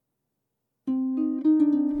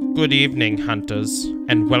Good evening, hunters,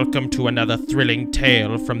 and welcome to another thrilling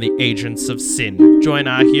tale from the Agents of Sin. Join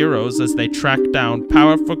our heroes as they track down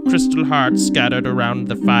powerful crystal hearts scattered around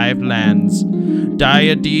the five lands.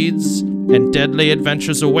 Dire deeds and deadly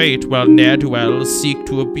adventures await while ne'er-do-wells seek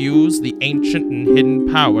to abuse the ancient and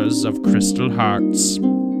hidden powers of crystal hearts.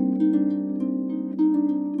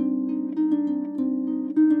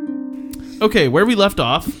 Okay, where we left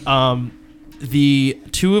off, the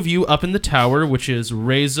two of you up in the tower, which is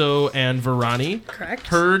Rezo and Varani, Correct.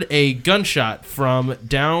 heard a gunshot from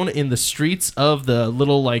down in the streets of the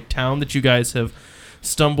little town that you guys have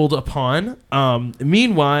stumbled upon.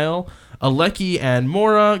 Meanwhile, Aleki and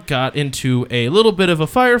Mora got into a little bit of a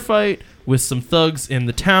firefight with some thugs in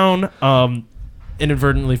the town.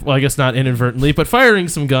 Inadvertently, well, I guess not inadvertently, but firing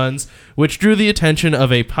some guns, which drew the attention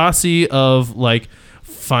of a posse of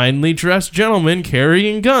finely dressed gentlemen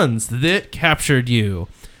carrying guns that captured you.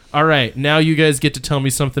 All right, now you guys get to tell me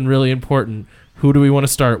something really important. Who do we want to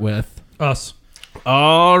start with? Us.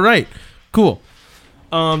 All right, cool.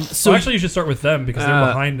 So Actually, you should start with them because they're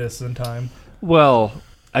behind us in time. Well,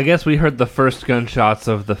 I guess we heard the first gunshots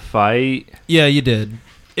of the fight. yeah, you did.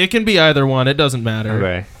 It can be either one. It doesn't matter.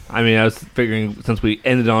 Okay. I mean, I was figuring since we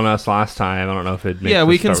ended on us last time, I don't know if it makes Yeah, us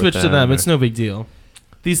we can start with switch to them. or- It's no big deal.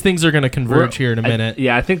 These things are going to converge here in a minute.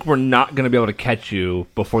 I think we're not going to be able to catch you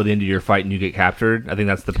before the end of your fight and you get captured. I think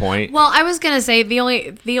that's the point. Well, I was gonna say the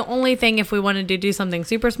only thing, if we wanted to do something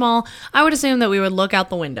super small, I would assume that we would look out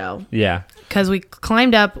the window Yeah. because we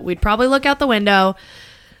climbed up. We'd probably look out the window.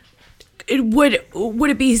 Would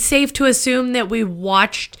it be safe to assume that we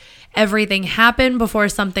watched everything happen before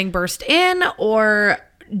something burst in, or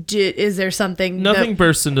is there something? Nothing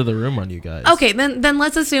bursts into the room on you guys. Okay, then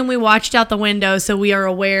let's assume we watched out the window, so we are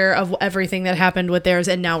aware of everything that happened with theirs,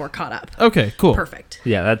 and now we're caught up. Okay, cool. Perfect.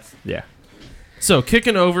 Yeah, So,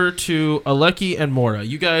 kicking over to Aleki and Mora,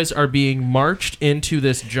 you guys are being marched into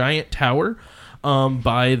this giant tower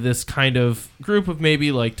by this kind of group of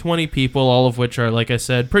maybe 20 people, all of which are, like I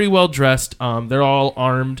said, pretty well dressed. They're all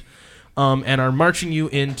armed and are marching you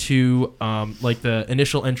into the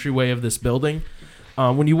initial entryway of this building.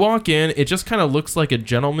 When you walk in, it just kind of looks like a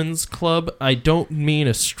gentleman's club. I don't mean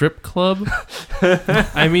a strip club.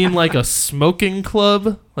 I mean a smoking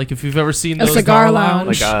club. If you've ever seen A those. cigar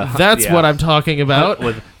lounge. That's what I'm talking about.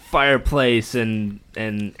 With fireplace and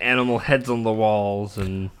animal heads on the walls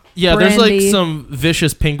and... Yeah, Brandy. there's some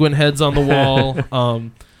vicious penguin heads on the wall.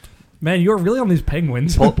 Man, you're really on these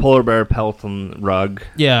penguins. polar bear pelt on the rug.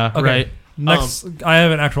 Yeah, Okay. right. Next, I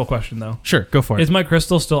have an actual question though. Sure, go for it. Is my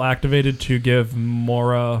crystal still activated to give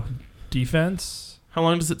Mora defense? How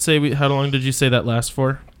long does it say? How long did you say that lasts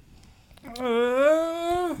for?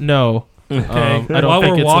 No. Okay. I don't While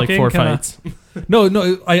think we're it's walking, 4 can I- fights.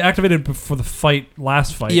 No, I activated for the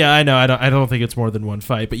last fight. Yeah, I know. I don't think it's more than 1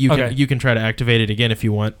 fight, but Okay. you can try to activate it again if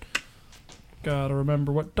you want. Gotta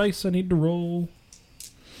remember what dice I need to roll.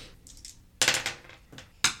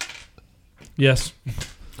 Yes.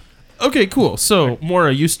 Okay, cool. So,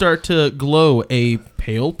 Mora, you start to glow a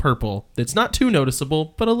pale purple. That's not too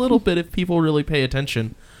noticeable, but a little bit if people really pay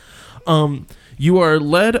attention. You are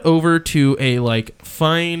led over to a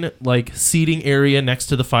fine seating area next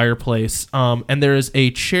to the fireplace. And there is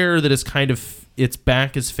a chair that is kind of its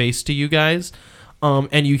back is faced to you guys.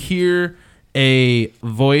 And you hear a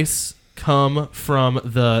voice come from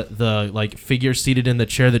the figure seated in the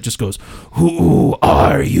chair that just goes, "Who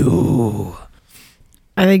are you?"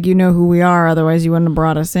 I think you know who we are, otherwise you wouldn't have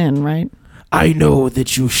brought us in, right? I know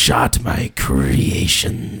that you shot my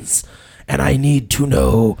creations, and I need to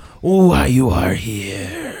know why you are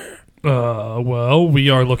here. Well, we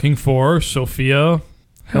are looking for Sophia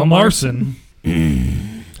Helmarson.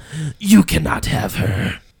 You cannot have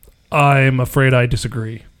her. I'm afraid I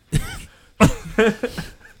disagree.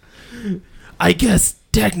 I guess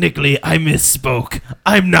technically I misspoke.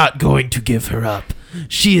 I'm not going to give her up.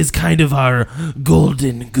 She is kind of our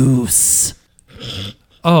golden goose.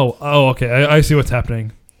 Oh, okay. I see what's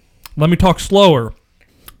happening. Let me talk slower.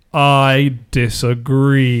 I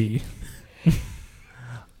disagree.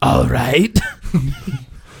 All right.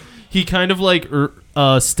 He kind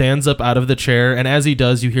of stands up out of the chair, and as he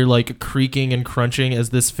does, you hear creaking and crunching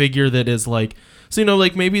as this figure that is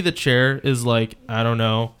maybe the chair is I don't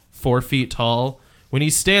know, 4 feet tall. When he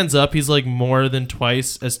stands up, he's more than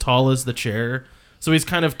twice as tall as the chair. So he's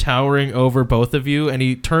kind of towering over both of you, and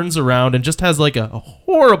he turns around and just has a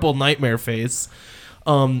horrible nightmare face.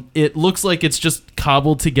 It looks like it's just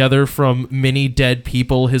cobbled together from many dead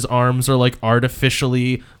people. His arms are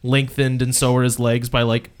artificially lengthened, and so are his legs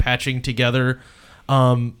by patching together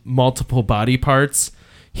multiple body parts.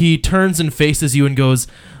 He turns and faces you and goes,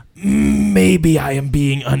 Maybe I am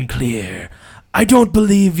being unclear. I don't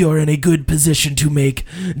believe you're in a good position to make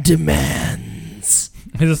demands.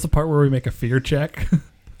 Is this the part where we make a fear check?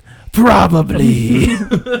 Probably.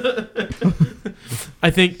 I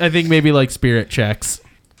think maybe like spirit checks.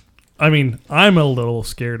 I mean, I'm a little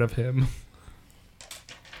scared of him.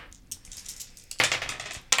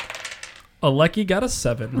 Aleki got a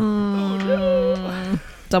 7.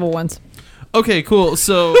 Double ones. Okay, cool.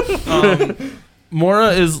 So Mora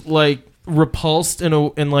is like repulsed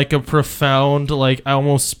in like a profound, like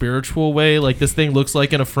almost spiritual way. Like this thing looks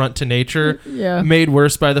like an affront to nature. Yeah. Made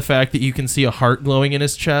worse by the fact that you can see a heart glowing in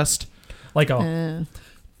his chest. Like a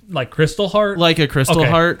like crystal heart? Like a crystal Okay.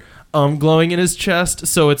 heart glowing in his chest.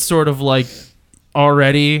 So it's sort of like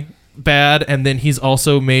already bad, and then he's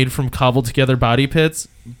also made from cobbled together body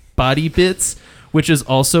bits, which is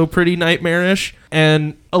also pretty nightmarish.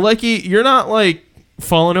 And Aleki, you're not like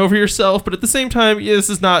falling over yourself, but at the same time, this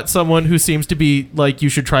is not someone who seems to be like you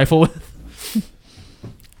should trifle with.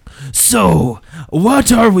 So,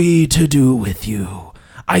 what are we to do with you?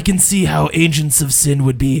 I can see how Agents of Sin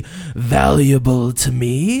would be valuable to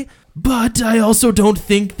me, but I also don't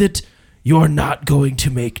think that you're not going to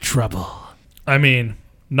make trouble. I mean,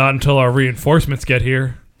 not until our reinforcements get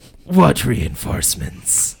here. What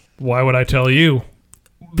reinforcements? Why would I tell you?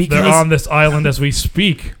 Because They're on this island as we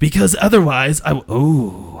speak. Because otherwise,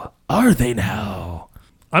 are they now?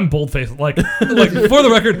 I'm bold-faced. Like for the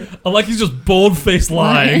record, Aleki's just bold-faced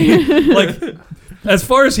lying. Like, as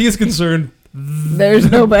far as he's concerned, There's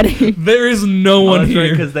nobody. there is no one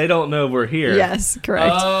here. because they don't know we're here. Yes,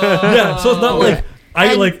 correct. Yeah, so it's not like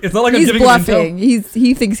it's not like I'm He's giving bluffing.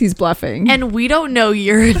 He thinks he's bluffing. And we don't know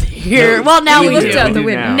you're here. Well, now He we looked do. out the do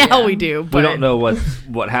window. now. Now we do. But We don't know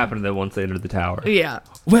what happened to them once they entered the tower. Yeah.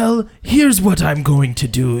 Well, here's what I'm going to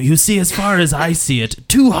do. You see, as far as I see it,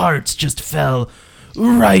 2 hearts just fell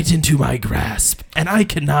right into my grasp, and I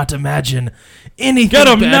cannot imagine anything Get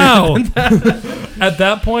him better now! than that. At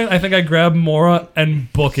that point, I think I grab Mora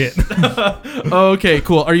and book it. Okay,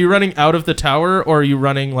 cool. Are you running out of the tower, or are you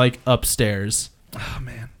running like upstairs? Oh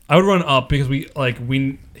man, I would run up because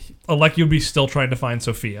Aleki would be still trying to find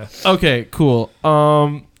Sophia. Okay, cool.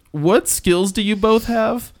 What skills do you both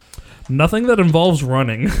have? Nothing that involves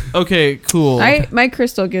running. Okay, cool. My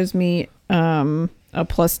crystal gives me a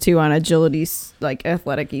 +2 on agility, like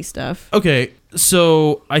athletic-y stuff. Okay,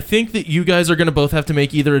 so I think that you guys are going to both have to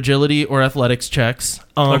make either agility or athletics checks.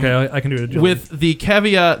 Okay, I can do it. Agility. With the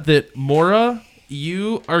caveat that Mora,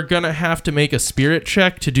 you are going to have to make a spirit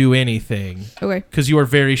check to do anything, Okay, because you are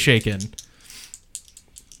very shaken.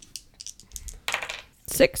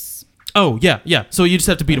 6. Oh, yeah. So you just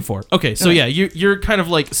have to beat a 4. Okay, so yeah, you're kind of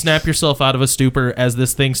like snap yourself out of a stupor as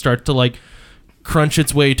this thing starts to like crunch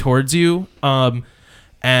its way towards you.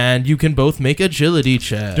 And you can both make agility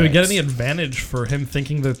checks. do we get any advantage for him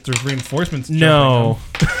thinking that there's reinforcements? No.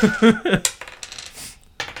 I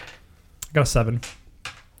got a 7.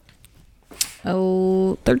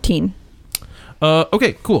 Oh, 13.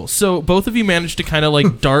 Okay, cool. So both of you managed to kind of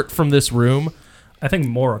like dart from this room. I think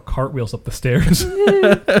Mora cartwheels up the stairs.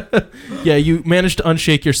 Yeah, you managed to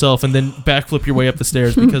unshake yourself and then backflip your way up the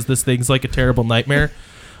stairs because this thing's like a terrible nightmare.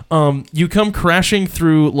 You come crashing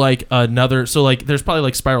through like another, so like there's probably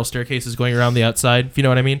like spiral staircases going around the outside, if you know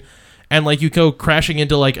what I mean. And like you go crashing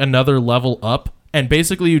into like another level up, and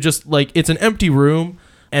basically you just like, it's an empty room,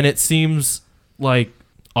 and it seems like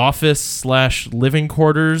office/living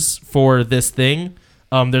quarters for this thing.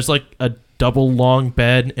 There's like a double long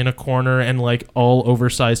bed in a corner and like all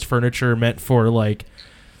oversized furniture meant for like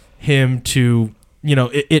him to, you know,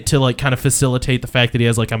 it to like kind of facilitate the fact that he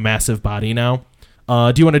has like a massive body now.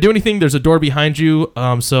 Do you want to do anything? There's a door behind you,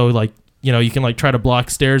 so like, you know, you can like try to block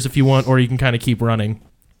stairs if you want, or you can kind of keep running.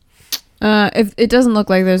 If it doesn't look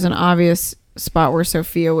like there's an obvious spot where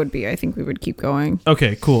Sophia would be, I think we would keep going.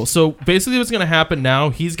 Okay, cool. So basically what's going to happen now,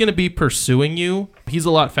 he's going to be pursuing you. He's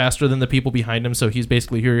a lot faster than the people behind him, so he's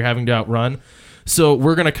basically who you're having to outrun. So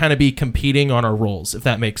we're going to kind of be competing on our rolls, if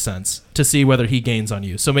that makes sense, to see whether he gains on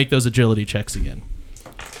you. So make those agility checks again.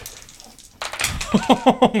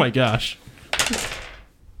 Oh my gosh.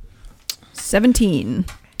 17.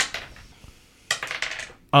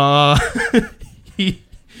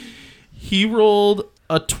 He rolled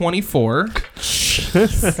a 24.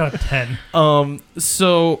 I got a 10.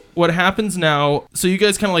 So what happens now, so you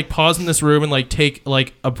guys kind of like pause in this room and like take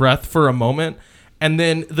like a breath for a moment, and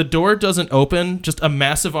then the door doesn't open, just a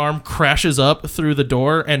massive arm crashes up through the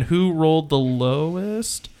door, and who rolled the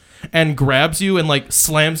lowest? And grabs you and like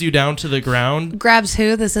slams you down to the ground. Grabs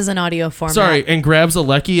who? This is an audio format. Sorry, and grabs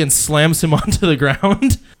Aleki and slams him onto the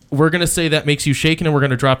ground. We're going to say that makes you shaken, and we're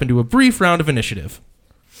going to drop into a brief round of initiative.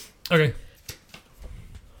 Okay.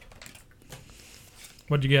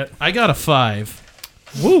 What'd you get? I got a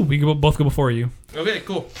 5. Woo! We both go before you. Okay,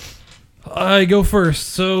 cool. I go first.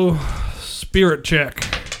 So, spirit check.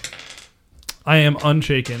 I am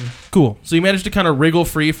unshaken. Cool. So you managed to kind of wriggle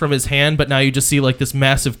free from his hand, but now you just see like this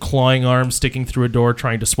massive clawing arm sticking through a door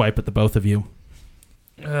trying to swipe at the both of you.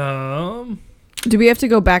 Do we have to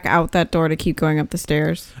go back out that door to keep going up the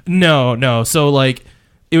stairs? No. So like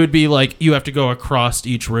it would be like you have to go across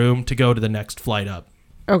each room to go to the next flight up.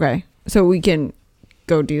 Okay. So we can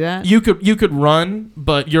go do that? You could run,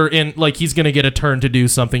 but you're in like he's going to get a turn to do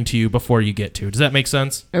something to you before you get to. Does that make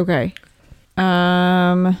sense? Okay.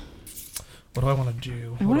 What do I want to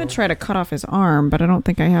do? I want to try to cut off his arm, but I don't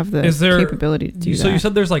think I have the capability to do that. So you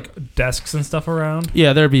said there's like desks and stuff around?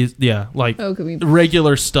 Yeah, there'd be like could we...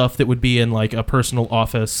 regular stuff that would be in like a personal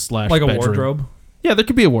office / like bedroom. a wardrobe? Yeah, there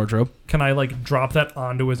could be a wardrobe. Can I like drop that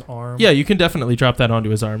onto his arm? Yeah, you can definitely drop that onto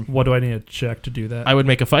his arm. What do I need to check to do that? I would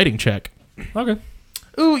make a fighting check. Okay.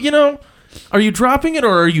 Ooh, are you dropping it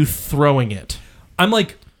or are you throwing it? I'm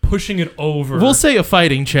like pushing it over. We'll say a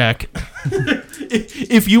fighting check.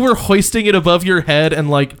 If you were hoisting it above your head and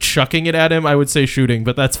like chucking it at him, I would say shooting,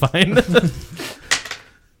 but that's fine.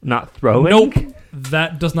 Not throwing? Nope.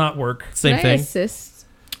 That does not work. Same Can I thing. assist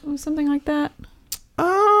or something like that?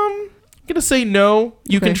 I'm gonna say no.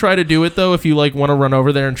 You Okay. can try to do it though if you like want to run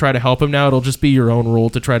over there and try to help him now. It'll just be your own rule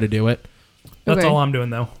to try to do it. That's Okay. all I'm doing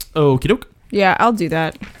though. Okie doke. Yeah, I'll do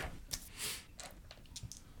that.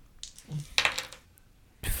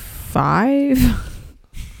 5?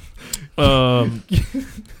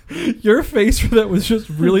 Your face for that was just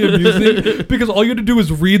really amusing because all you had to do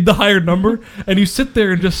was read the higher number and you sit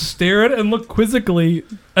there and just stare at it and look quizzically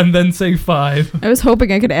and then say 5. I was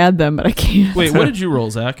hoping I could add them, but I can't. Wait, what did you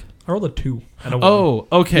roll, Zach? I rolled a 2 and a 1. Oh,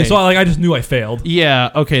 okay. So I just knew I failed.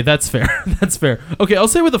 Yeah, okay, that's fair. That's fair. Okay, I'll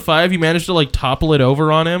say with a 5, you managed to like topple it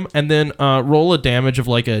over on him and then roll a damage of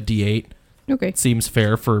like a D8. Okay. Seems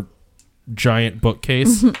fair for giant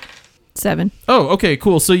bookcase. 7. Oh, okay,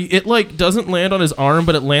 cool. So it like doesn't land on his arm,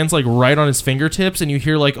 but it lands like right on his fingertips, and you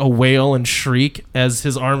hear like a wail and shriek as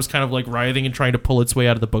his arm's kind of like writhing and trying to pull its way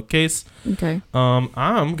out of the bookcase. Okay.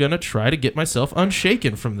 I'm gonna try to get myself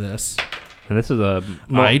unshaken from this. And this is a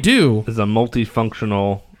I do. This is a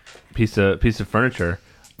multifunctional piece of furniture.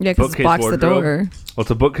 Yeah, because it Bookcase blocks the wardrobe. door. Well,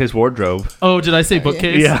 it's a bookcase wardrobe. Oh, did I say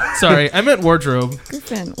bookcase? Yeah. Sorry, I meant wardrobe.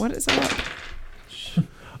 Griffin, what is up?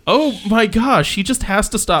 Oh my gosh, he just has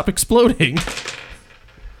to stop exploding.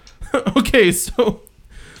 Okay, so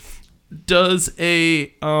does a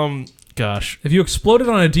gosh. If you exploded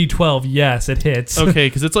on a D12, yes, it hits. Okay,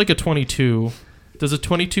 because it's like a 22. Does a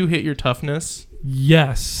 22 hit your toughness?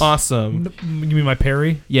 Yes. Awesome. You mean my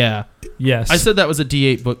parry? Yeah. Yes. I said that was a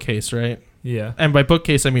D8 bookcase, right? Yeah. And by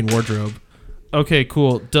bookcase, I mean wardrobe. Okay,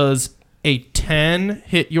 cool. Does a 10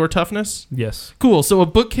 hit your toughness? Yes. Cool. So a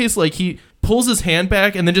bookcase, like he pulls his hand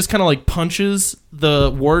back and then just kind of like punches the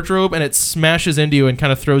wardrobe and it smashes into you and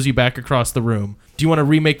kind of throws you back across the room. Do you want to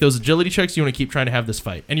remake those agility checks? Or do you want to keep trying to have this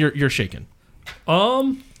fight? And you're shaken.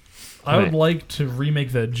 I would like to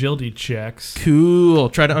remake the agility checks. Cool.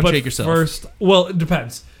 Try to But unshake yourself. first, well, it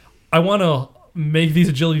depends. I want to make these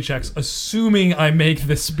agility checks, assuming I make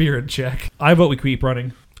the spirit check. I vote we keep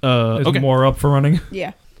running. Is okay. more up for running.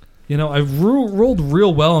 Yeah. You know, I rolled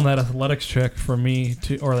real well on that athletics check for me,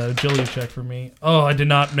 or that agility check for me. Oh, I did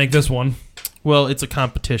not make this one. Well, it's a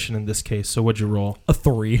competition in this case, so what'd you roll? A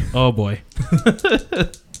 3. Oh boy.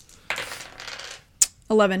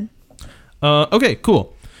 11. Okay,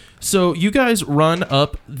 cool. So you guys run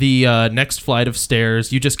up the next flight of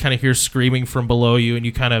stairs. You just kind of hear screaming from below you, and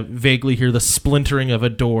you kind of vaguely hear the splintering of a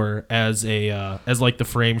door as like the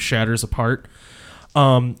frame shatters apart.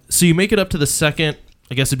 So you make it up to the second.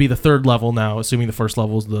 I guess it'd be the third level now, assuming the first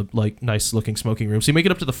level is the like nice looking smoking room. So you make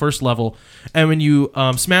it up to the first level, and when you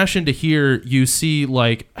smash into here, you see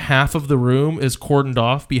like half of the room is cordoned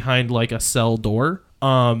off behind like a cell door.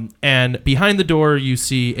 And behind the door, you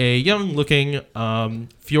see a young looking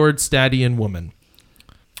Fjordstadian woman.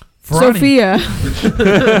 Sophia.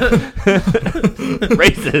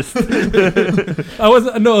 Racist. I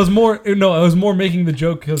was more making the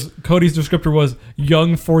joke because Cody's descriptor was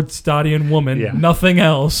young Fjordstadian woman, Yeah. nothing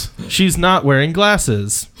else. She's not wearing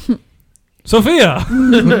glasses. Sophia.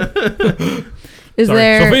 Is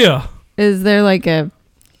Sophia. there like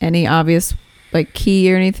any obvious like key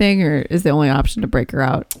or anything, or is the only option to break her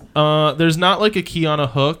out? There's not like a key on a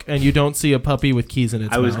hook, and you don't see a puppy with keys in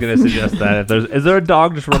its I was mouth. gonna suggest that. Is there a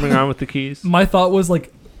dog just roaming around with the keys? My thought was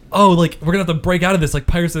like, oh, like we're gonna have to break out of this like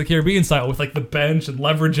Pirates of the Caribbean style with like the bench and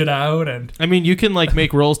leverage it out and. I mean, you can like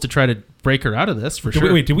make rolls to try to break her out of this for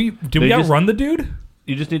sure. Did we They just- outrun the dude?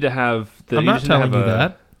 You just need to have the. I'm not telling you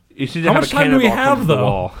that. You just need to How have much a time do we cannonball come have, to the though?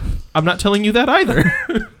 wall. I'm not telling you that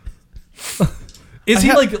either. Is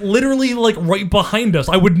he like literally like right behind us?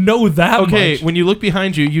 I would know that. Okay, much. when you look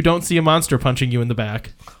behind you, you don't see a monster punching you in the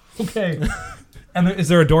back. Okay. And is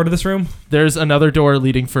there a door to this room? There's another door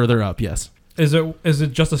leading further up, yes. Is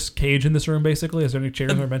it just a cage in this room, basically? Is there any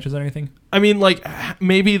chairs or benches or anything? I mean, like,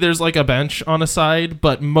 maybe there's like a bench on a side,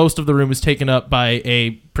 but most of the room is taken up by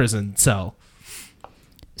a prison cell.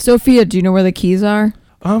 Sophia, do you know where the keys are?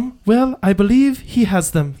 Well, I believe he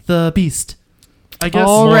has them, the beast. I guess.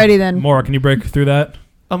 Alrighty then. Mora, can you break through that?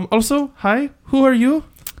 Also, hi, who are you?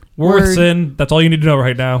 We're with Word. Sin. That's all you need to know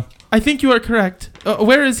right now. I think you are correct.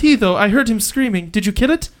 Where is he, though? I heard him screaming. Did you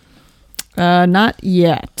kill it? Not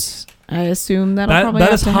yet. I assume that'll probably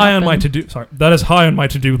That have is to high on my happen. to do. Sorry, that is high on my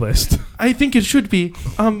to do list. I think it should be.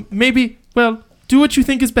 Maybe, well, do what you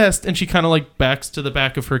think is best. And she kind of like backs to the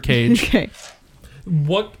back of her cage. Okay.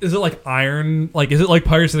 What is it like? Iron? Like is it like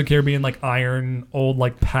Pirates of the Caribbean? Like iron, old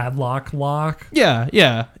like padlock lock?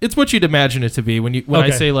 Yeah. It's what you'd imagine it to be when I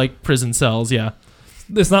Okay. say like prison cells, yeah.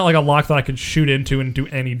 It's not like a lock that I could shoot into and do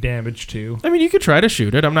any damage to. I mean, you could try to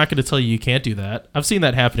shoot it. I'm not going to tell you can't do that. I've seen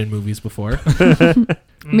that happen in movies before. I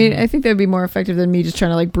mean, I think that'd be more effective than me just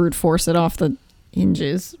trying to like brute force it off the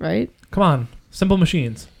hinges, right? Come on, simple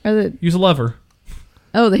machines. Or the Use a lever.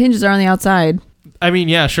 the hinges are on the outside. I mean,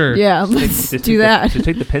 yeah, sure. Yeah, let's Just do that. Just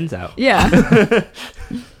take the pins out. Yeah.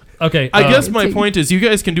 Okay. I guess my take- point is you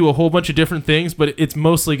guys can do a whole bunch of different things, but it's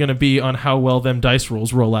mostly going to be on how well them dice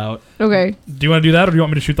rolls roll out. Okay. Do you want to do that, or do you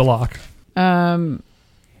want me to shoot the lock? I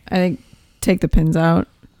think take the pins out.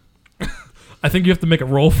 I think you have to make a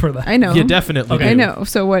roll for that. I know. You definitely Okay. do. I know.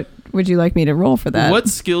 So what would you like me to roll for that? What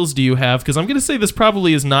skills do you have? Because I'm going to say this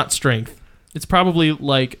probably is not strength. It's probably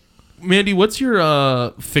like... Mandy, what's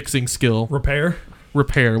your fixing skill? Repair.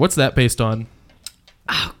 Repair. What's that based on?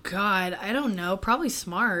 Oh God, I don't know. Probably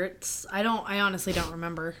smarts. I honestly don't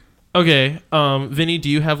remember. Okay, Vinny, do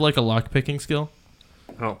you have like a lock picking skill?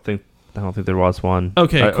 I don't think there was one.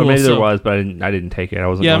 Okay, Or cool. maybe there So- was, but I didn't take it. I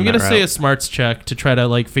wasn't. Yeah, I'm going gonna that say a route. smarts check to try to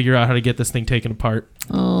like figure out how to get this thing taken apart.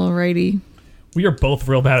 Alrighty. We are both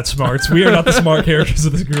real bad at smarts. We are not the smart characters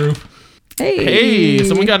of this group. Hey,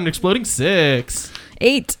 someone got an exploding 6.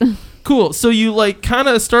 8. Cool. So you like kind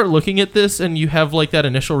of start looking at this, and you have like that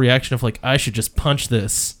initial reaction of like, I should just punch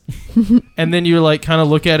this, and then you're like kind of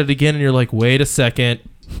look at it again, and you're like, wait a second,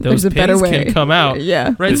 those There's a better pins way. can come out.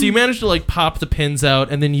 Yeah. Right, so you manage to like pop the pins out,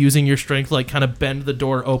 and then using your strength like kind of bend the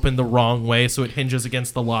door open the wrong way so it hinges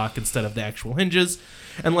against the lock instead of the actual hinges.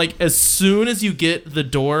 And like as soon as you get the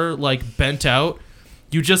door like bent out,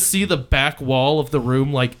 you just see the back wall of the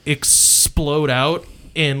room like explode out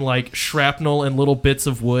in like shrapnel and little bits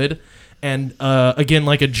of wood. And again,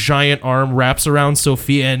 like a giant arm wraps around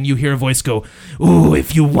Sophia, and you hear a voice go, "Ooh,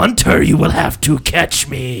 if you want her, you will have to catch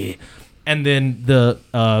me." And then the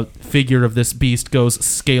figure of this beast goes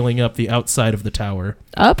scaling up the outside of the tower.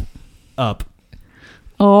 Up. Up.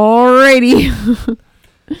 Alrighty.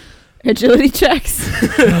 Agility checks.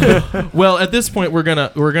 Well, at this point, we're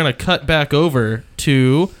gonna cut back over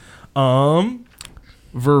to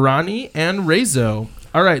Verani and Rezo.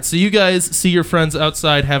 All right, so you guys see your friends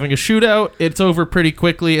outside having a shootout. It's over pretty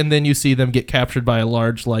quickly, and then you see them get captured by a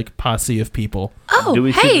large like posse of people. Oh, Do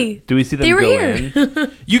we hey, see them they were go here.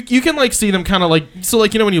 in? You can like see them kind of like so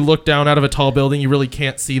like you know when you look down out of a tall building, you really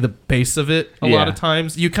can't see the base of it a lot Yeah. of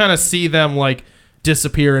times. You kind of see them like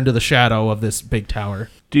disappear into the shadow of this big tower.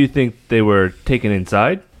 Do you think they were taken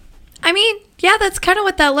inside? I mean, yeah, that's kind of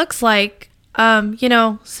what that looks like.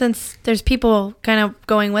 Since there's people kind of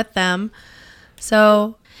going with them.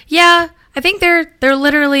 So, yeah, I think they're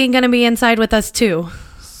literally going to be inside with us too.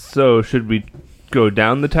 So should we go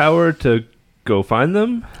down the tower to go find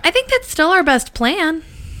them? I think that's still our best plan.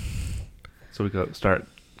 So we start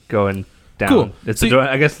going down. Cool. It's So the door.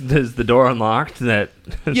 I guess is the door unlocked? That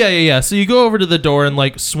Yeah. So you go over to the door and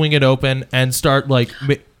like swing it open and start like.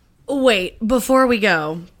 Wait, before we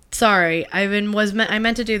go, sorry, I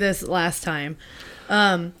meant to do this last time.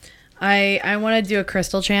 I want to do a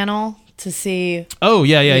crystal channel to see. Oh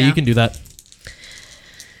yeah, Yeah. you can do that.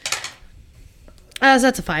 So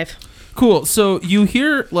that's a 5. Cool. So you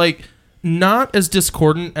hear like not as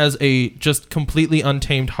discordant as a just completely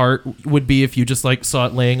untamed heart would be if you just like saw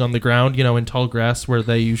it laying on the ground, you know, in tall grass where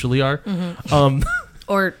they usually are.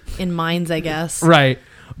 Or in mines, I guess. Right.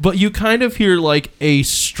 But you kind of hear like a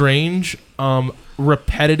strange,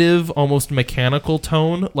 repetitive, almost mechanical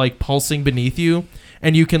tone like pulsing beneath you,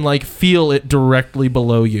 and you can like feel it directly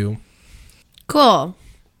below you. Cool.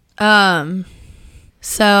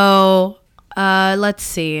 So, let's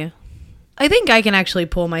see. I think I can actually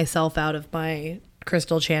pull myself out of my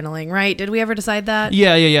crystal channeling, right? Did we ever decide that?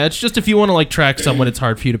 Yeah. It's just if you want to like track someone, it's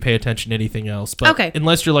hard for you to pay attention to anything else. But Okay.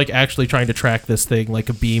 unless you're like actually trying to track this thing, like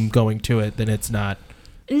a beam going to it, then it's not.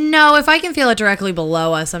 No, if I can feel it directly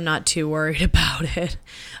below us, I'm not too worried about it.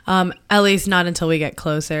 At least not until we get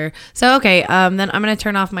closer. So, okay, then I'm going to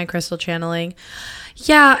turn off my crystal channeling.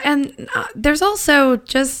 Yeah, and there's also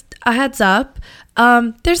just a heads up.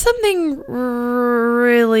 There's something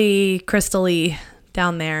really crystal-y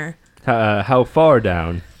down there. How far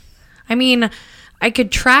down? I mean, I could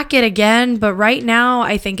track it again, but right now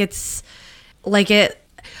I think it's like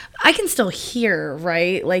I can still hear,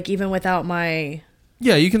 right? Like even without my...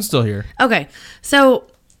 Yeah, you can still hear. Okay, so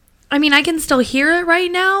I mean, I can still hear it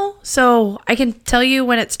right now, so I can tell you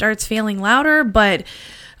when it starts feeling louder, but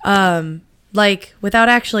like without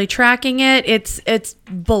actually tracking it, it's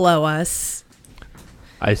below us.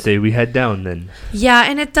 I say we head down then. Yeah,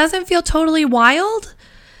 and it doesn't feel totally wild,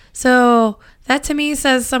 so that to me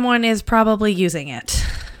says someone is probably using it.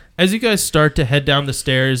 As you guys start to head down the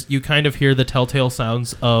stairs, you kind of hear the telltale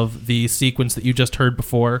sounds of the sequence that you just heard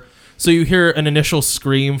before. So you hear an initial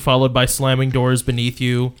scream followed by slamming doors beneath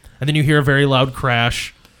you, and then you hear a very loud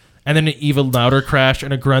crash, and then an even louder crash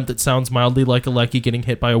and a grunt that sounds mildly like a Lecky getting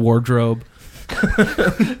hit by a wardrobe.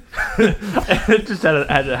 Just had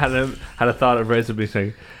a thought of Razor be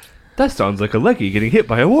saying, "That sounds like a Lecky getting hit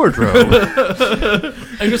by a wardrobe."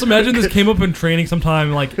 I just imagine this came up in training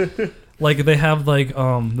sometime, like they have like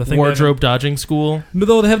the thing Wardrobe dodging school. No,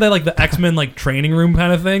 though they have that like the X-Men like training room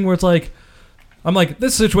kind of thing where it's like, I'm like,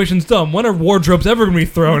 this situation's dumb. When are wardrobes ever gonna be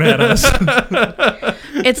thrown at us?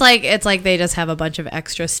 It's like they just have a bunch of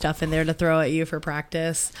extra stuff in there to throw at you for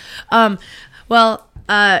practice. Well,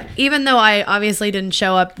 even though I obviously didn't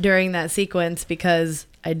show up during that sequence because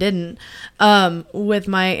I didn't, with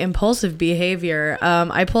my impulsive behavior,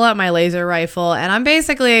 I pull out my laser rifle and I'm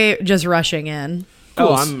basically just rushing in.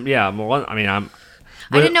 Oh, I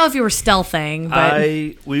But didn't know if you were stealthing,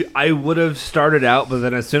 but I would have started out, but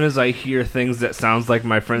then as soon as I hear things that sounds like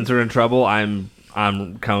my friends are in trouble, I'm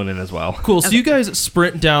Conan as well. Cool. So you guys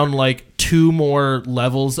sprint down like 2 more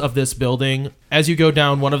levels of this building. As you go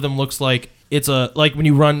down, one of them looks like it's like when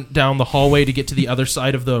you run down the hallway to get to the other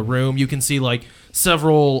side of the room, you can see like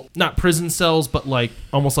several, not prison cells, but like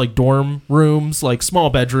almost like dorm rooms, like small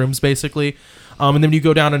bedrooms basically. And then when you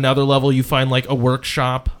go down another level, you find like a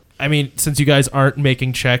workshop. I mean, since you guys aren't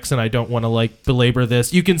making checks and I don't want to like belabor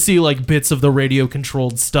this, you can see like bits of the radio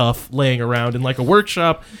controlled stuff laying around in like a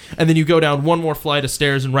workshop. And then you go down one more flight of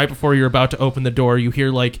stairs, and right before you're about to open the door, you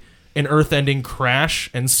hear like an earth-ending crash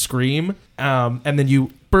and scream. And then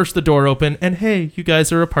you burst the door open, and hey, you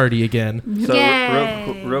guys are a party again. So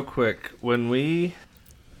Yay. real quick, what we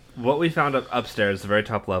found upstairs, the very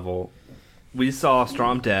top level, we saw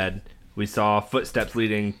Strom dead. We saw footsteps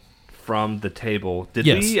leading from the table. Did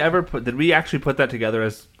we actually put that together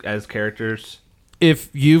as characters? If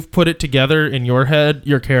you've put it together in your head,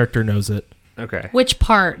 your character knows it. Okay. which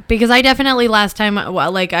part? Because I definitely last time,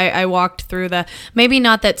 like I walked through maybe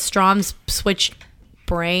not that Strom's switched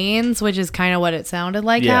brains, which is kind of what it sounded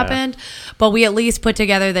like happened, but we at least put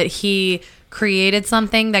together that he created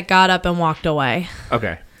something that got up and walked away.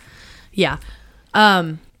 Okay. Yeah.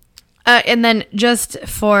 And then just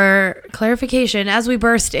for clarification, as we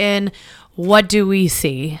burst in, what do we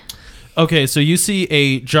see? Okay, so you see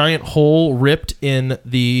a giant hole ripped in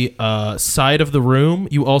the side of the room.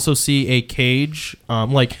 You also see a cage,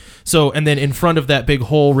 and then in front of that big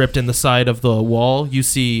hole ripped in the side of the wall, you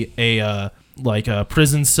see a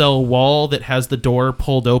prison cell wall that has the door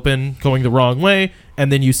pulled open, going the wrong way,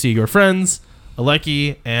 and then you see your friends,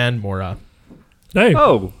 Aleki and Mora. Hey.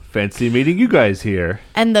 Oh, fancy meeting you guys here.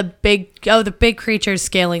 And the big creature's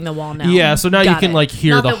scaling the wall now. Yeah, so now you Got can it. like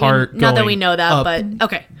hear Not the that heart. not that going we know that, up but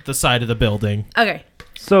okay. the side of the building. Okay.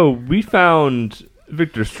 So we found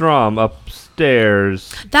Victor Strom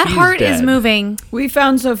upstairs. That He's heart is dead. moving. We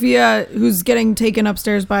found Sophia, who's getting taken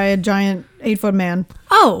upstairs by a giant 8-foot man.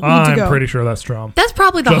 Oh, to go. I'm pretty sure that's Strom. that's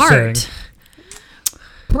probably the Just heart. saying.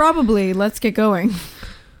 Probably. Let's get going.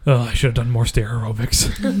 Oh, I should have done more stair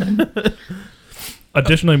aerobics.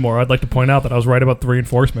 Additionally, I'd like to point out that I was right about the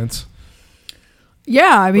reinforcements.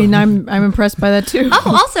 Yeah, I mean, I'm impressed by that too.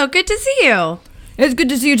 Oh, also good to see you. It's good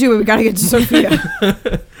to see you too, but we gotta get to Sophia.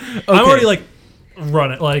 I'm already like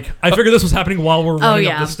running. Like I figured this was happening while we're running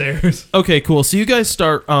yeah. up the stairs. Okay, cool. So you guys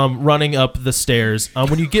start running up the stairs.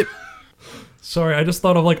 When you get Sorry, I just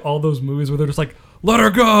thought of like all those movies where they're just like, "Let her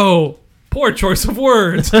go." Poor choice of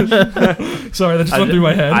words. Sorry, that just went through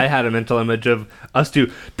my head. I had a mental image of us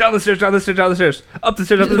two down the stairs, down the stairs, down the stairs, up the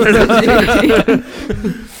stairs, up the stairs. Up the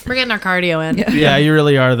stairs. We're getting our cardio in. Yeah, you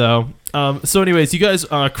really are though. So anyways, you guys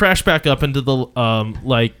crash back up into the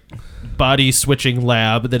like body switching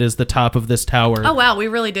lab that is the top of this tower. Oh wow, we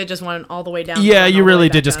really did just went all the way down. Yeah, you really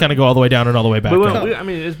did just kind of go all the way down and all the way back up. I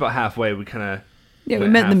mean, it was about halfway. We kind of Yeah, we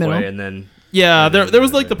met in the middle. and then Yeah, there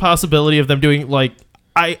was like the possibility of them doing like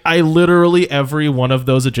I literally every one of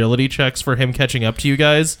those agility checks for him catching up to you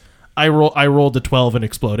guys, I rolled a 12 and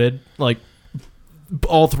exploded like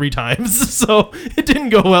all 3 times. So it didn't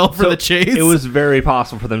go well for the chase. It was very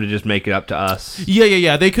possible for them to just make it up to us.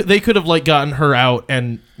 Yeah. They could have like gotten her out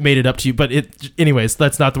and made it up to you, but anyways,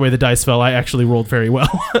 that's not the way the dice fell. I actually rolled very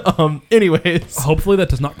well. Anyways, Hopefully that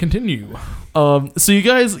does not continue. so you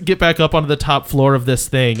guys get back up onto the top floor of this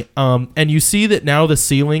thing, and you see that now the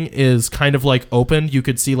ceiling is kind of like opened. You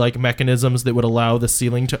could see like mechanisms that would allow the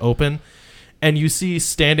ceiling to open, and you see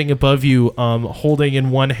standing above you, holding in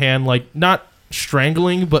one hand, like not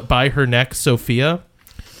strangling but by her neck, Sophia.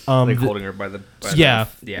 Like holding her by the yeah.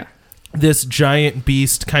 This giant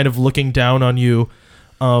beast kind of looking down on you.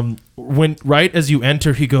 When right as you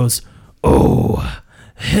enter, he goes, "Oh,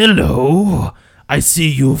 hello. I see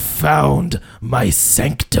you found my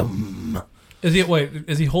sanctum." Is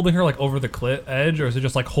he holding her like over the clit edge, or is it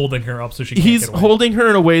just like holding her up so she can't He's get away? holding her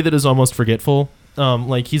in a way that is almost forgetful.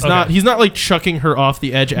 Like he's not like chucking her off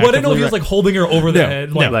the edge. What I know, he was like holding her over the No,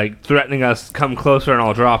 head. no. Like threatening us, come closer and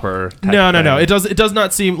I'll drop her. No. It does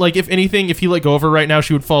not seem like, if anything, if he let go of her right now,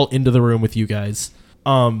 she would fall into the room with you guys.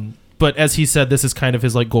 But as he said, this is kind of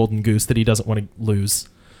his like golden goose that he doesn't want to lose.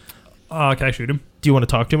 Can I shoot him? Do you want to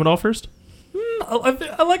talk to him at all first?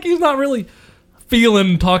 I like he's not really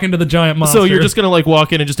feeling talking to the giant monster. So you're just gonna like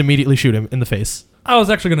walk in and just immediately shoot him in the face. I was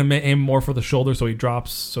actually going to aim more for the shoulder so he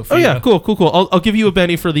drops Sophia. Oh yeah, cool. I'll give you a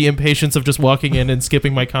Benny for the impatience of just walking in and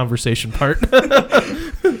skipping my conversation part.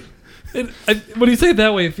 When you say it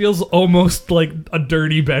that way, it feels almost like a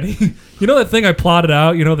dirty Benny. You know that thing I plotted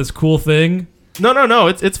out? You know, this cool thing? No.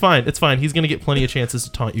 It's fine. It's fine. He's gonna get plenty of chances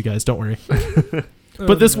to taunt you guys. Don't worry.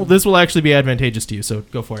 But this will actually be advantageous to you. So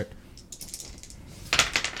go for it.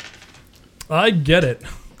 I get it.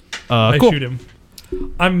 I Cool. shoot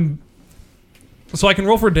him. So I can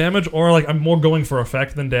roll for damage, or like I'm more going for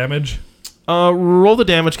effect than damage. Roll the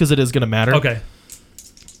damage because it is gonna matter. Okay.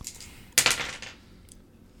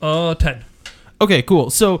 10. Okay, cool.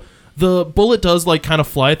 So the bullet does like kind of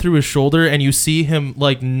fly through his shoulder, and you see him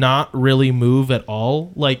like not really move at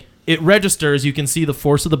all. Like it registers, you can see the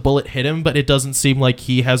force of the bullet hit him, but it doesn't seem like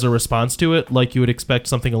he has a response to it, like you would expect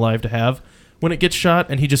something alive to have when it gets shot.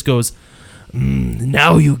 And he just goes,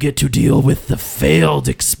 "Now you get to deal with the failed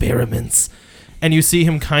experiments." And you see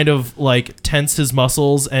him kind of like tense his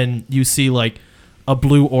muscles, and you see like a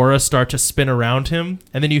blue aura start to spin around him,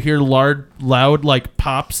 and then you hear loud like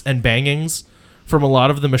pops and bangings from a lot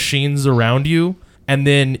of the machines around you, and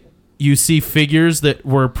then you see figures that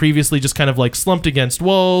were previously just kind of like slumped against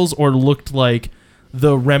walls or looked like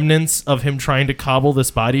the remnants of him trying to cobble this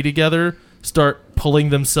body together start pulling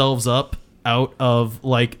themselves up out of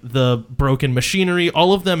like the broken machinery.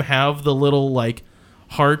 All of them have the little like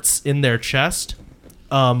hearts in their chest,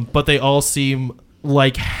 but they all seem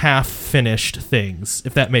like half-finished things,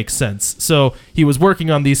 if that makes sense. So he was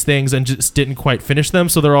working on these things and just didn't quite finish them,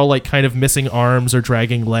 so they're all like kind of missing arms or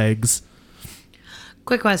dragging legs.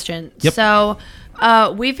 Quick question. Yep. So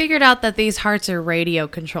we figured out that these hearts are radio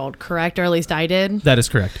controlled, correct? Or at least I did. That is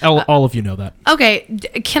correct. All of you know that. Okay.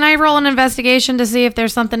 Can I roll an investigation to see if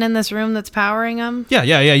there's something in this room that's powering them?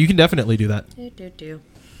 Yeah, you can definitely do that.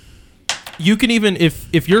 You can even,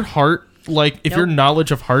 if your heart, like, if your knowledge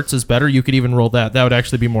of hearts is better, you could even roll that. That would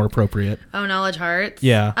actually be more appropriate. Oh, knowledge hearts?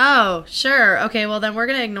 Yeah. Oh, sure. Okay, well, then we're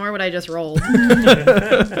going to ignore what I just rolled.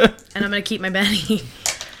 And I'm going to keep my Benny.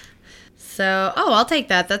 So, I'll take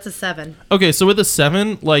that. That's a 7. Okay, so with a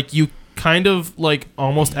 7, like, you kind of, like,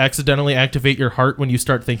 almost accidentally activate your heart when you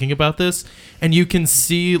start thinking about this, and you can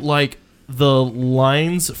see, like, the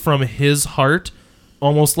lines from his heart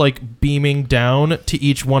almost like beaming down to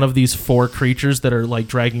each one of these 4 creatures that are like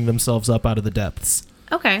dragging themselves up out of the depths.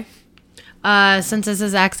 Okay. Since this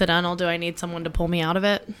is accidental, do I need someone to pull me out of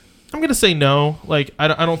it? I'm gonna say no. Like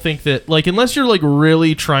I don't think that, like, unless you're like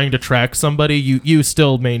really trying to track somebody, you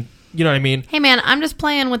still you know what I mean? Hey man, I'm just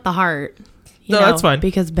playing with the heart. You No, know, that's fine.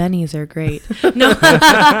 Because bennies are great. No,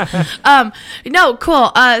 no,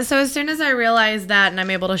 cool. So as soon as I realize that and I'm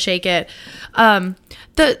able to shake it,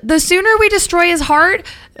 the sooner we destroy his heart,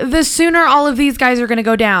 the sooner all of these guys are going to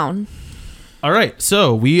go down. All right,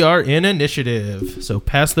 so we are in initiative. So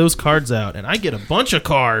pass those cards out, and I get a bunch of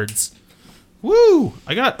cards. Woo!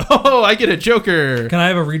 I get a joker. Can I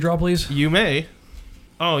have a redraw, please? You may.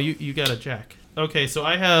 Oh, you got a jack. Okay, so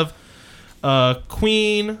I have a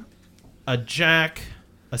queen, a jack,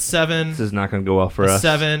 a 7, This is not going to go well for a us.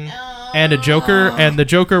 7, and a joker. And the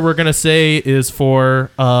joker we're gonna say is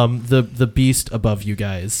for the beast above you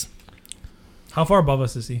guys. How far above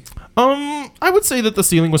us is he? I would say that the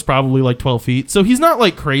ceiling was probably like 12 feet. So he's not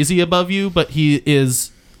like crazy above you, but he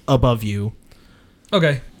is above you.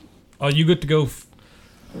 Okay. You get to go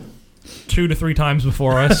 2 to 3 times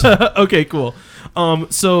before us. Okay, cool.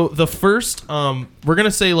 So the first, we're gonna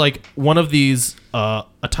say like one of these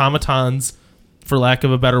automatons, for lack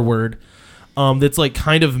of a better word, that's like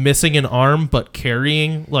kind of missing an arm but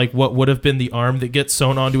carrying like what would have been the arm that gets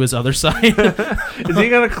sewn onto his other side. Is he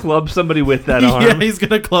going to club somebody with that arm? Yeah, he's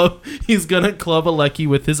gonna club Aleki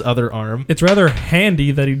with his other arm. It's rather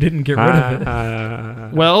handy that he didn't get rid of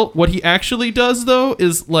it. Well, what he actually does though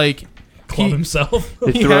is like Club himself.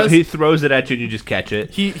 He throws it at you and you just catch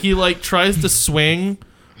it. he like tries to swing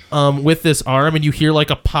with this arm, and you hear like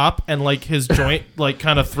a pop, and like his joint like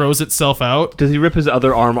kind of throws itself out. Does he rip his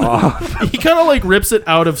other arm off? He kind of like rips it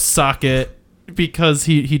out of socket because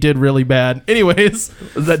he did really bad. Anyways,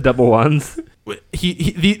 Was that double ones?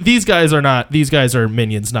 these guys are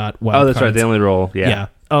minions, not wild Oh, that's right. cards. They only roll. Yeah. Yeah.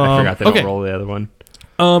 I forgot they okay. don't roll the other one.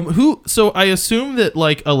 So I assume that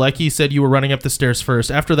like Aleki said you were running up the stairs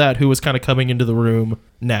first. After that, who was kind of coming into the room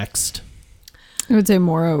next? I would say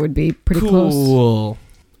Mora would be pretty close. Cool.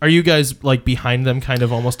 Are you guys like behind them, kind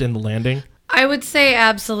of almost in the landing? I would say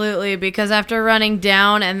absolutely, because after running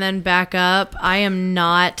down and then back up, I am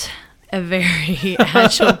not a very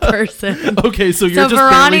agile person. Okay, so you're just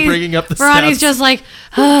barely bringing up the Verani's steps. just like,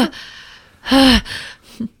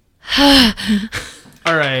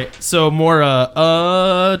 All right, so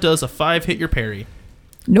Mora does a 5 hit your parry.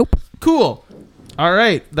 Nope. Cool. All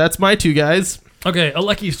right, that's my 2 guys. Okay,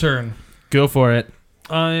 Aleki's turn. Go for it.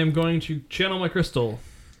 I am going to channel my crystal.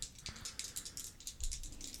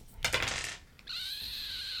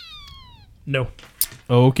 No.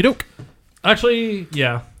 Okie doke. Actually,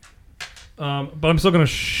 yeah. But I'm still gonna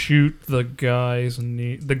shoot the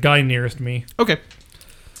guy nearest me. Okay.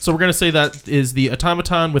 So we're gonna say that is the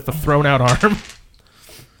automaton with the thrown out arm.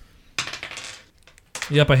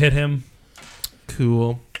 Yep, I hit him,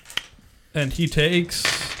 Cool. and he takes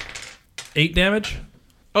 8 damage.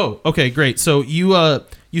 Oh, okay, great. So you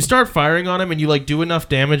start firing on him, and you like do enough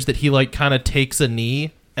damage that he like kind of takes a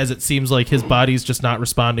knee, as it seems like his body's just not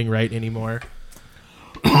responding right anymore.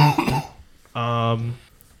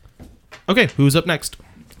 Okay, who's up next?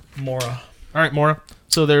 Mora. All right, Mora.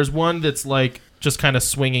 So there's one that's like just kind of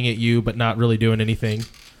swinging at you, but not really doing anything.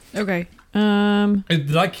 Okay.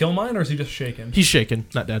 Did I kill mine, or is he just shaken? He's shaken,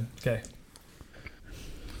 not dead. Okay.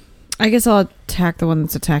 I guess I'll attack the one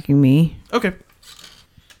that's attacking me. Okay.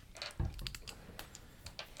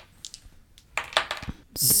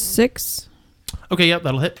 6. Okay, yep,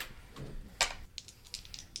 that'll hit.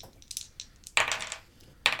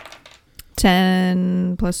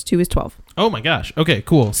 10 plus 2 is 12. Oh my gosh. Okay,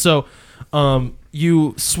 cool. So,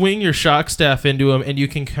 you swing your shock staff into him, and you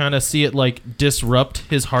can kind of see it like disrupt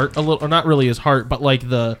his heart a little, or not really his heart, but like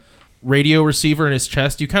the radio receiver in his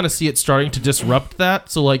chest. You kind of see it starting to disrupt that.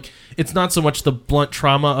 So like, it's not so much the blunt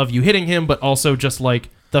trauma of you hitting him, but also just like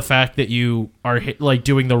the fact that you are like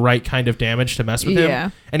doing the right kind of damage to mess with Yeah.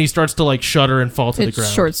 him, and he starts to like shudder and fall to the It's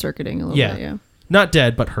ground. short circuiting a little Yeah. bit, yeah. Not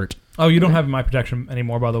dead, but hurt. Oh, you don't have my protection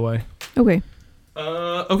anymore, by the way. Okay.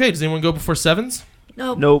 Okay. Does anyone go before 7s?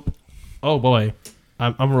 nope. Nope. Oh boy,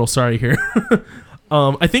 I'm real sorry here.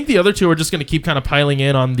 I think the other 2 are just going to keep kind of piling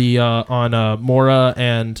in on the Mora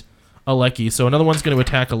and Aleki. So another one's going to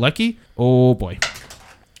attack Aleki. Oh boy.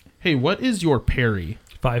 Hey, what is your parry?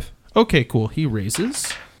 5. Okay, cool. He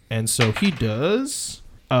raises, and so he does.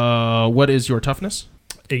 What is your toughness?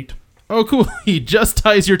 8. Oh, cool. He just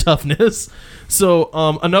ties your toughness. So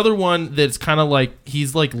another one that's kind of like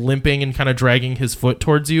he's like limping and kind of dragging his foot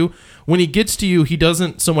towards you. When he gets to you, he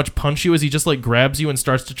doesn't so much punch you as he just like grabs you and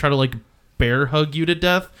starts to try to like bear hug you to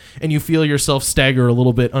death, and you feel yourself stagger a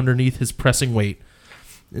little bit underneath his pressing weight.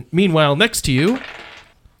 Meanwhile, next to you,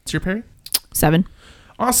 what's your parry? 7.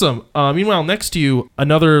 Awesome. Meanwhile, next to you,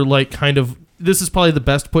 another like kind of, this is probably the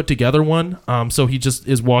best put together one. So he just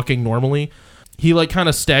is walking normally. He like kind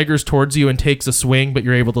of staggers towards you and takes a swing, but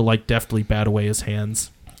you're able to like deftly bat away his hands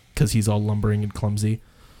because he's all lumbering and clumsy.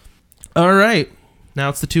 All right, now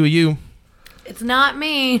it's the 2 of you. It's not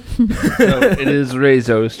me. So it is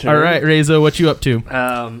Rezo's turn. All right, Rezo, what you up to?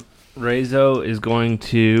 Rezo is going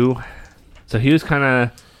to. So he was kind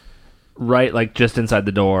of right, like just inside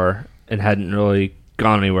the door, and hadn't really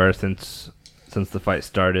gone anywhere since since the fight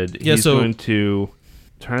started. Yeah, He's so- going to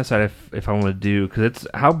try to decide if I want to do, because it's,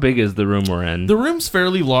 how big is the room we're in? The room's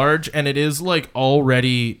fairly large, and it is like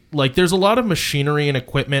already like there's a lot of machinery and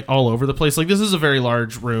equipment all over the place. Like this is a very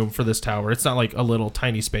large room for this tower. It's not like a little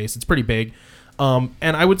tiny space. It's pretty big. And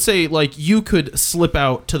I would say like you could slip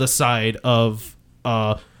out to the side of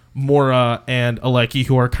Mora and Aleki,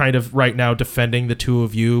 who are kind of right now defending the two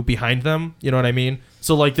of you behind them. You know what I mean?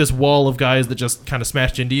 So like this wall of guys that just kind of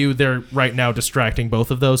smashed into you, they're right now distracting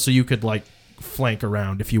both of those. So you could like flank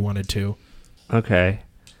around if you wanted to. Okay.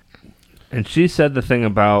 And she said the thing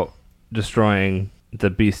about destroying the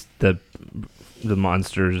beast, the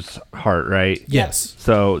monster's heart, right? Yes.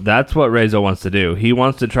 So that's what Reizo wants to do. He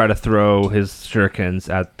wants to try to throw his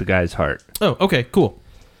shurikens at the guy's heart. Oh, okay, cool.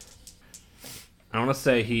 I want to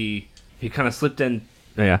say he kind of slipped in.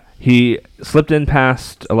 Yeah, he slipped in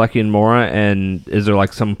past Aleki and Mora, and is there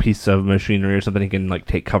like some piece of machinery or something he can like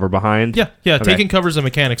take cover behind? Yeah, Okay. taking cover's a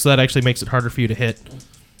mechanic, so that actually makes it harder for you to hit.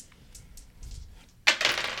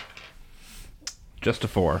 Just a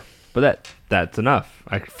 4, but that's enough.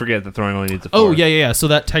 I forget that throwing only needs a 4. Oh, yeah. So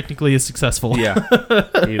that technically is successful. Yeah,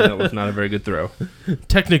 even though it was not a very good throw.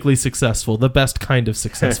 Technically successful. The best kind of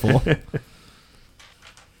successful.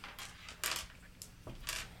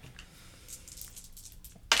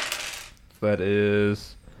 That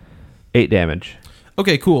is 8 damage.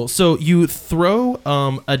 Okay, cool. So you throw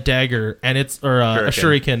a dagger and a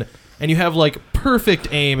shuriken, and you have like perfect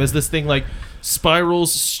aim as this thing like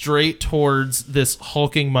spirals straight towards this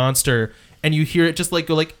hulking monster, and you hear it just like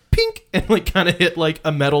go like pink and like kind of hit like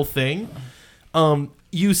a metal thing.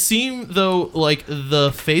 You seem though like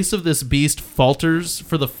the face of this beast falters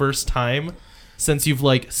for the first time since you've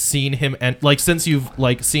like seen him, and like since you've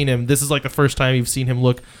like seen him, this is like the first time you've seen him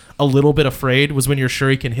look a little bit afraid was when your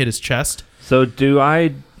shuriken hit his chest. So do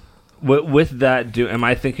I, with that, am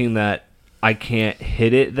I thinking that I can't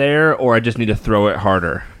hit it there, or I just need to throw it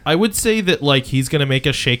harder? I would say that like he's gonna make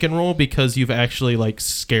a shaken roll because you've actually like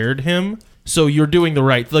scared him. So you're doing the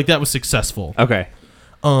right, like that was successful. Okay.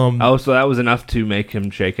 Oh, so that was enough to make him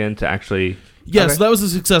shaken to actually. Yes, Okay. that was a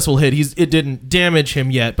successful hit. It didn't damage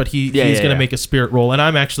him yet, but he's gonna make a spirit roll, and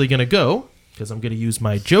I'm actually gonna go because I'm gonna use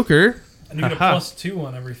my Joker. And you get a +2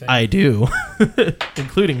 on everything. I do,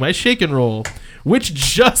 including my shaken roll, which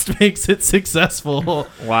just makes it successful.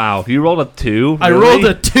 Wow, you rolled a 2. I Really? rolled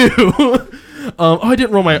a 2. I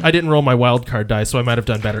didn't roll my wild card die, so I might have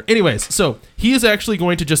done better. Anyways, so he is actually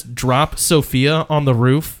going to just drop Sophia on the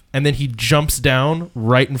roof, and then he jumps down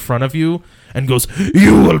right in front of you and goes,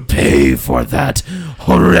 "You will pay for that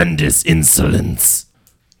horrendous insolence."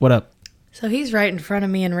 What up? So he's right in front of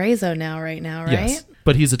me and Reizo right now, right? Yes,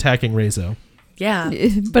 but he's attacking Reizo. Yeah.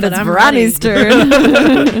 But it's I'm Verani's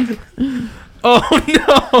turn. Oh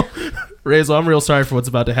no, Reizo! I'm real sorry for what's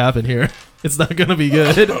about to happen here. It's not gonna be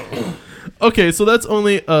good. Okay, so that's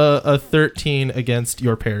only a 13 against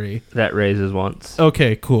your parry. That raises once.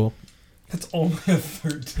 Okay, cool. It's only a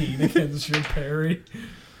 13 against your parry.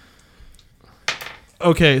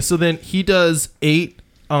 Okay, so then he does 8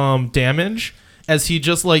 damage as he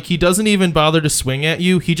just like he doesn't even bother to swing at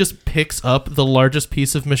you. He just picks up the largest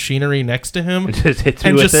piece of machinery next to him Just hits you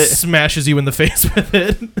and with just it. smashes you in the face with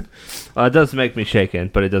it. It does make me shaken,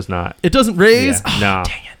 but it does not. It doesn't raise. Yeah, Oh, no.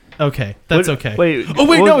 dang it. Okay, that's Wait, okay. wait, Oh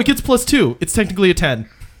wait, what- no, it gets +2. It's technically a 10.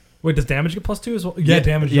 Wait, does damage get +2 as well? Yeah,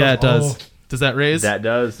 damage. Yeah, it does. Oh. Does that raise? That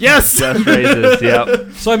does. Yes! Just raises.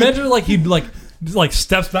 Yep. So I imagine like he like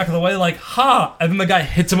steps back of the way, like ha, and then the guy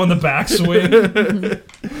hits him on the backswing.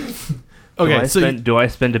 Okay, so Do I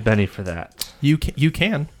spend a penny for that? you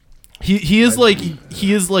can. He is like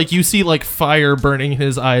you see like fire burning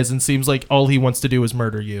his eyes and seems like all he wants to do is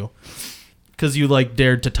murder you because you like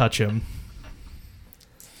dared to touch him.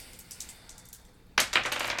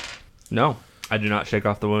 No, I do not shake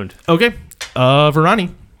off the wound. Okay,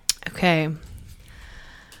 Verani. Okay.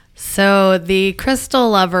 So the crystal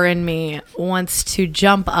lover in me wants to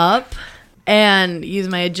jump up and use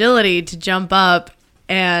my agility to jump up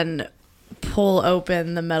and pull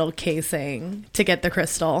open the metal casing to get the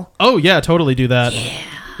crystal. Oh yeah, totally do that.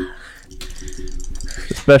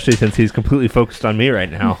 Especially since he's completely focused on me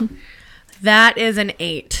right now. That is an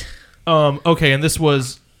 8. Okay, and this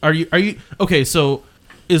was are you okay? So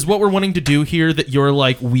is what we're wanting to do here that you're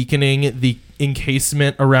like weakening the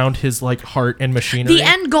encasement around his like heart and machinery? The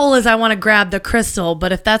end goal is I want to grab the crystal,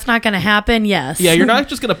 but if that's not going to happen, yes. Yeah, you're not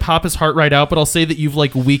just gonna pop his heart right out, but I'll say that you've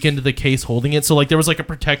like weakened the case holding it, so like there was like a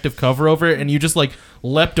protective cover over it, and you just like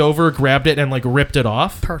leapt over, grabbed it, and like ripped it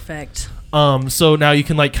off. Perfect. So now you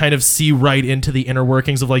can like kind of see right into the inner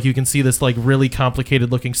workings of like you can see this like really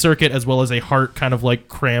complicated looking circuit as well as a heart kind of like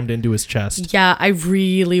crammed into his chest. Yeah, I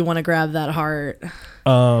really want to grab that heart.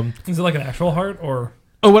 Is it like an actual heart or?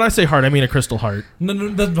 Oh, when I say heart, I mean a crystal heart. No,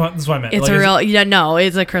 that's what I meant. It's like, a real,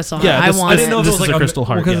 it's a crystal heart. Yeah, I want this- it. know if this it was is like a crystal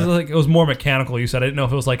heart, because yeah. like it was more mechanical. You said I didn't know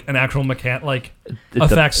if it was like an actual a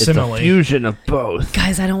It's facsimile. a fusion of both.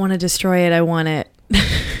 Guys, I don't want to destroy it. I want it.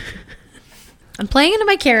 I'm playing into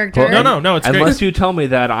my character. No, it's great. Unless you tell me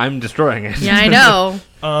that I'm destroying it. Yeah, I know.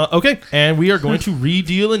 Okay, and we are going to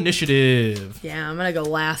redeal initiative. Yeah, I'm gonna go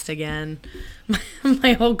last again.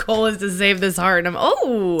 My whole goal is to save this heart. And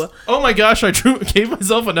Oh my gosh, I gave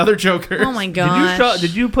myself another joker. oh my gosh.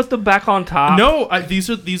 Did you put them back on top? No, these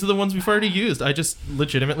are the ones we've already used. I just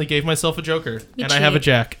legitimately gave myself a joker, You and I have a cheat.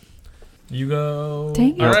 jack. You go.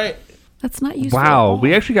 Dang it. All right, That's not useful. Wow,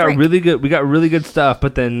 we actually got Frank. really good. We got really good stuff,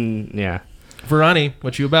 but then yeah. Verani,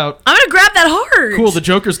 what you about? I'm gonna grab that heart. Cool, the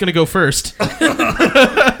joker's gonna go first.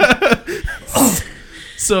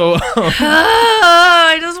 So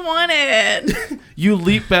I just want it. you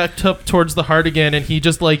leap back up towards the heart again, and he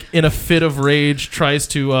just like in a fit of rage tries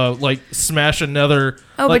to like smash another.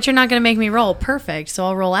 Oh, like, but you're not gonna make me roll. Perfect. So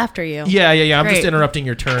I'll roll after you. Yeah. I'm just Great. interrupting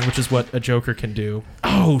your turn, which is what a joker can do.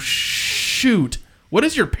 Oh shoot! What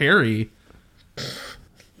is your parry?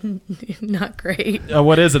 Not great.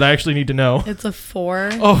 What is it? I actually need to know. It's a 4.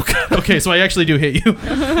 Oh, God. Okay, so I actually do hit you.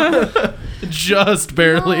 Just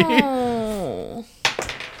barely. Oh,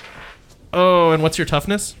 Oh, and what's your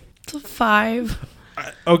toughness? it's a 5.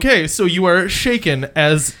 Okay, so you are shaken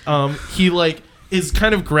as he like is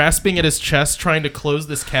kind of grasping at his chest, trying to close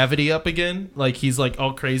this cavity up again. Like he's like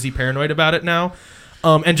all crazy paranoid about it now.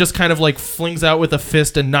 And just kind of like flings out with a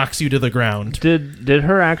fist and knocks you to the ground. Did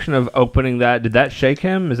her action of opening that did that shake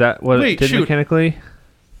him? Is that what Wait, it did shoot. mechanically?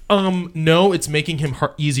 No, it's making him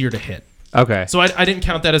easier to hit. Okay. So I didn't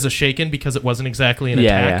count that as a shaken because it wasn't exactly an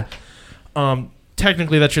Yeah, attack.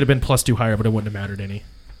 Technically that should have been +2 higher, but it wouldn't have mattered any.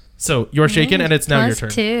 So you're shaken, and it's now your turn.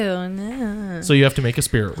 +2. No. So you have to make a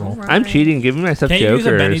spirit roll. I'm cheating, giving myself Can't you jokers.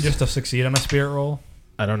 use a Benny just to succeed on a spirit roll?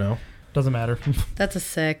 I don't know. Doesn't matter. That's a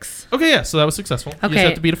 6. Okay, yeah, so that was successful. You just Okay.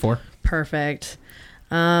 have to beat a 4. Perfect.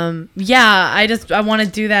 Yeah, I want to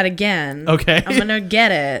do that again. Okay. I'm gonna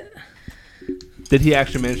get it. Did he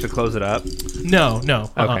actually manage to close it up? No.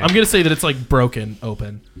 Okay. I'm going to say that it's like broken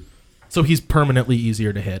open. So he's permanently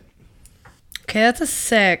easier to hit. Okay, that's a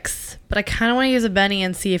 6. But I kind of want to use a Benny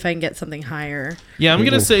and see if I can get something higher. Yeah, I'm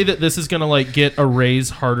going to Ooh. say that this is going to like get a raise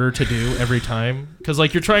harder to do every time. Because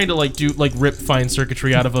like you're trying to like do like rip fine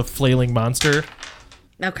circuitry out of a flailing monster.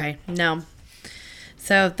 Okay, no.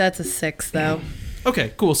 So that's a 6 though.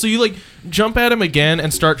 Okay, cool. So you like jump at him again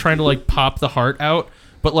and start trying to like pop the heart out.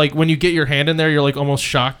 But like when you get your hand in there, you're like almost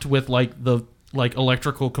shocked with like the like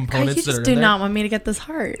electrical God, components you that are just in do there. not want me to get this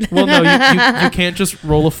heart. Well, no, you can't just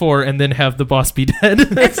roll a 4 and then have the boss be dead.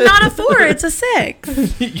 It's not a 4, it's a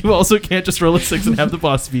 6. You also can't just roll a 6 and have the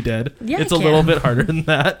boss be dead. Yeah, I it's a little can. bit harder than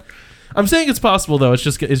that. I'm saying it's possible though. It's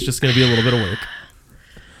just going to be a little bit of work.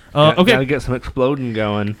 Okay. Gotta get some exploding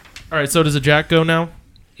going. All right. So does a jack go now?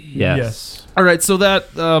 Yes. All right. So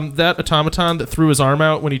that that automaton that threw his arm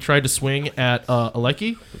out when he tried to swing at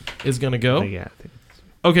Aleki is going to go. Yeah. I think-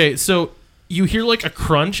 Okay. So you hear like a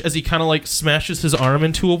crunch as he kind of like smashes his arm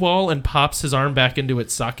into a wall and pops his arm back into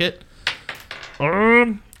its socket.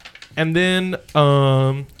 And then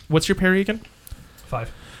what's your parry again?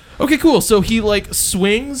 5. Okay, cool. So he like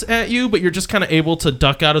swings at you, but you're just kind of able to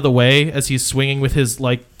duck out of the way as he's swinging with his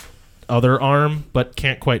like other arm, but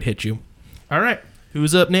can't quite hit you. All right,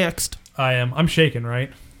 who's up next? I am. I'm shaken,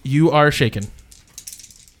 right? You are shaken.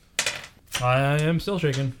 I am still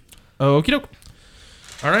shaken. Okie doke.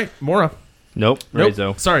 All right, Mora. Nope. Nope.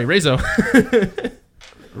 Rezo. Sorry, Rezo.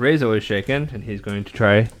 Rezo is shaken, and he's going to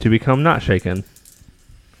try to become not shaken.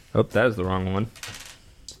 Oh, that is the wrong one.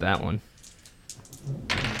 It's that one.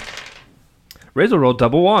 Rezo rolled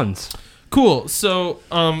double ones. Cool. So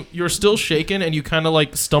you're still shaken, and you kind of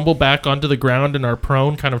like stumble back onto the ground and are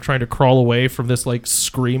prone, kind of trying to crawl away from this like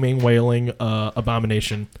screaming, wailing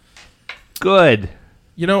abomination. Good.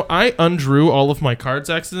 You know, I undrew all of my cards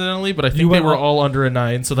accidentally, but I think You they went were all- all under a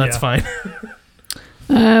 9, so that's Yeah. fine.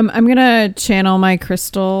 I'm gonna channel my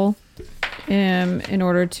crystal in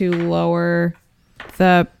order to lower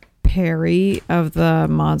the parry of the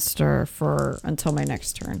monster for until my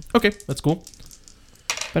next turn. Okay, that's cool.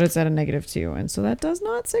 But it's at a -2, and so that does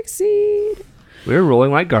not succeed. We're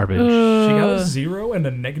rolling like garbage. She got a Uh, 0 and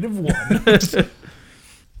a -1.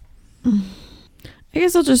 I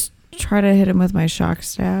guess I'll just try to hit him with my shock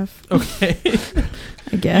staff. Okay.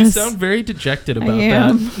 I guess. You sound very dejected about I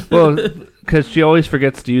am. that. Well, because she always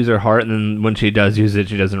forgets to use her heart, and then when she does use it,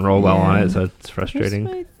 she doesn't roll well on Yeah. it, so it's Where's frustrating.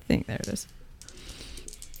 my thing? There it is.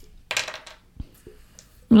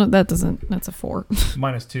 No, that doesn't. That's a 4.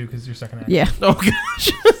 -2 because your second action. Yeah. Oh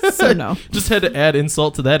gosh. So no. Just had to add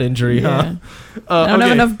insult to that injury, Yeah. huh? I don't have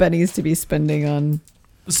Okay. enough bennies to be spending on.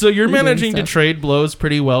 So you're You're doing managing to stuff. trade blows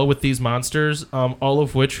pretty well with these monsters, all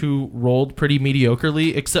of which who rolled pretty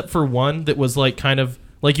mediocrely, except for one that was like kind of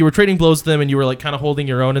like you were trading blows with them and you were like kind of holding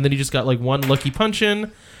your own, and then you just got like one lucky punch in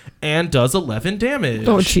and does 11 damage.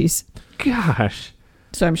 Oh, jeez. Gosh.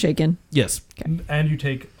 So I'm shaken. Yes. And you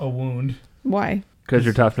take a wound. Why? Because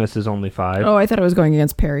your toughness is only 5. Oh, I thought I was going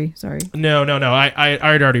against Perry. Sorry. No. I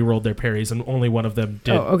had already rolled their parries, and only one of them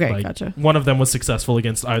did. Oh, okay, like, gotcha. One of them was successful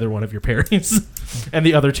against either one of your parries, and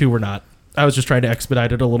the other two were not. I was just trying to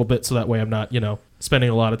expedite it a little bit so that way I'm not, spending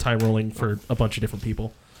a lot of time rolling for a bunch of different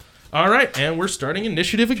people. All right, and we're starting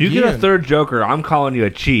initiative If again. you get a third Joker, I'm calling you a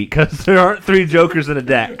cheat, because there aren't 3 Jokers in a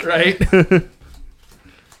deck. Right?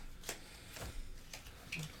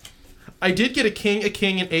 I did get a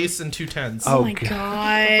king, an ace, and 2 10s. Oh, my Or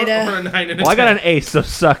god. a 9 and a Well, I got 10. an ace, so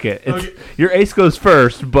suck it. Okay. Your ace goes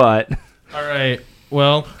first, but All right.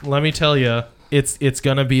 Well, let me tell you, it's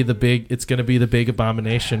gonna be the big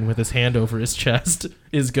abomination with his hand over his chest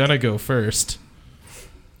is gonna go first.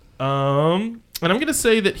 And I'm gonna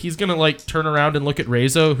say that he's gonna like turn around and look at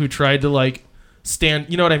Rezo, who tried to like stand.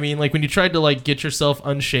 You know what I mean? Like when you tried to like get yourself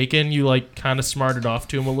unshaken, you like kind of smarted off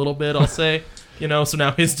to him a little bit. I'll say, so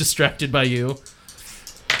now he's distracted by you.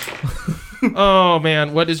 Oh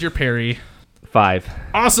man, what is your parry? 5.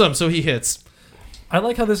 Awesome. So he hits. I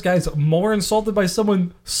like how this guy's more insulted by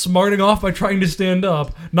someone smarting off by trying to stand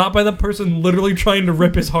up, not by the person literally trying to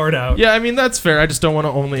rip his heart out. Yeah, I mean, that's fair. I just don't want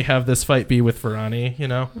to only have this fight be with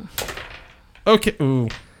Varani, Okay. Ooh.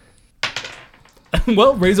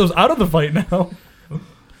 Well, Rezo's out of the fight now.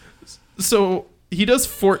 So he does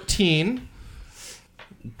 14.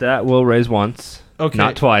 That will raise once. Okay.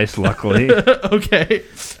 Not twice, luckily. Okay.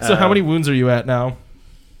 So how many wounds are you at now?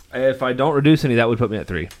 If I don't reduce any, that would put me at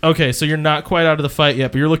 3. Okay, so you're not quite out of the fight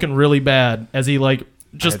yet, but you're looking really bad as he like I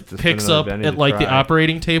have just to spend picks another up Benny at to like the try.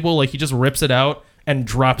 operating table, like he just rips it out and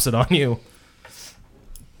drops it on you.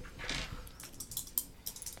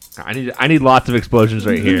 I need lots of explosions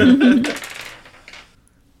right here.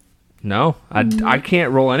 No, I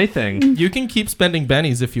can't roll anything. You can keep spending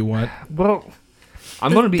bennies if you want. Well,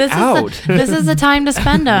 I'm going to be This out. This is the time to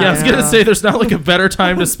spend them. Yeah, I was gonna say there's not like a better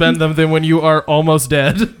time to spend them than when you are almost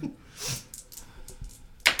dead.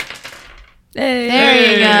 Hey.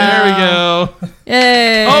 There you go. There we go.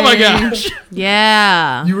 Yay. Oh my gosh.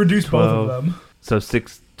 Yeah. You reduce both 12. of them. So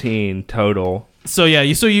 16 total. So yeah,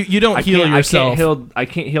 you don't heal yourself. I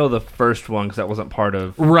can't heal the first one because that wasn't part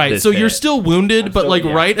of Right. this So you're hit. still wounded, I'm but still- like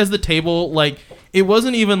yeah. right as the table, like it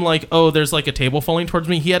wasn't even like, oh, there's like a table falling towards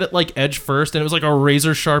me. He had it like edge first, and it was like a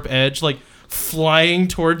razor sharp edge, like flying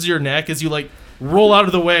towards your neck as you like roll out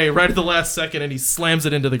of the way right at the last second, and he slams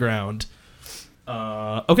it into the ground.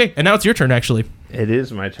 Okay, and now it's your turn actually. It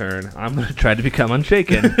is my turn. I'm going to try to become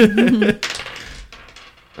unshaken.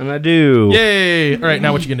 And I do. Yay! All right,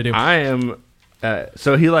 now what you gonna do? I am.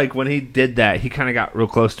 So he when he did that, he kind of got real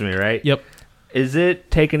close to me, right? Yep. Is it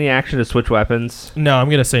take any action to switch weapons? No, I'm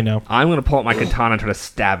gonna say no. I'm going to pull out my katana and try to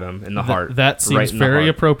stab him in the heart. That seems right in the very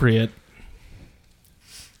heart. appropriate.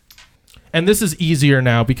 And this is easier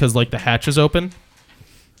now because like the hatch is open.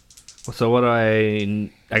 So what do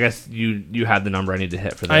I guess you had the number I need to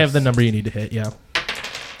hit for this. I have the number you need to hit. Yeah.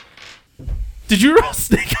 Did you roll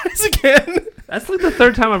snake eyes again? That's like the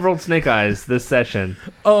third time I've rolled snake eyes this session.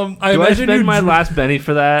 I Do I imagine spend you my drew- last Benny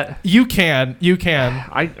for that? You can.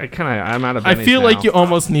 I'm out of I Bennies feel now. like you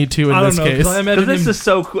almost need to in I this don't know. case. 'Cause I imagine Because this him- is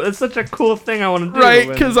so cool. It's such a cool thing I want to do. Right,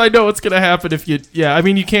 and- because I know what's going to happen if you... Yeah, I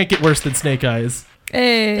mean, you can't get worse than snake eyes.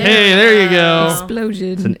 Hey. Hey, there you go. Explosion.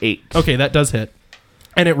 it's an 8. Okay, that does hit.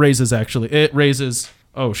 And it raises, actually. It raises...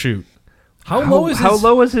 Oh, shoot. How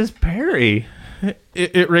low is his parry?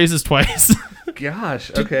 It raises twice.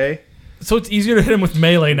 Gosh. Okay. So it's easier to hit him with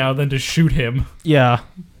melee now than to shoot him. Yeah.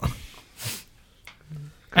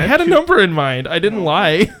 I had a number in mind. I didn't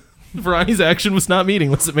lie. Varani's action was not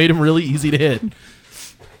meaningless. It made him really easy to hit.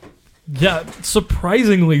 Yeah,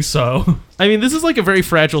 surprisingly so. I mean, this is like a very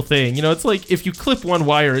fragile thing. It's like if you clip one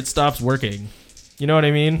wire, it stops working. You know what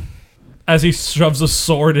I mean? As he shoves a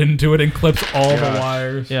sword into it and clips all the Gosh.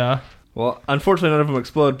 wires. Yeah. Well, unfortunately, none of them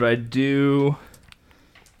explode, but I do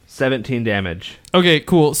 17 damage. Okay,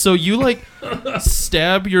 cool. So you like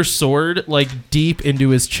stab your sword like deep into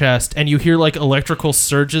his chest, and you hear like electrical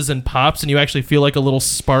surges and pops, and you actually feel like a little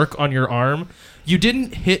spark on your arm. You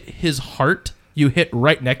didn't hit his heart. You hit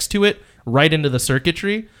right next to it, right into the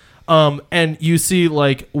circuitry. And you see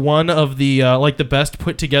like one of the like the best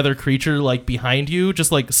put together creature like behind you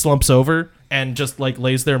just like slumps over and just like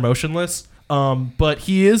lays there motionless. But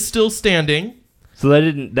he is still standing. So that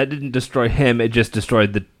didn't destroy him. It just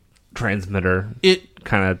destroyed the transmitter. It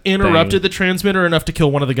kind of interrupted the transmitter enough to kill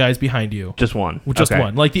one of the guys behind you. Just one. Just Okay.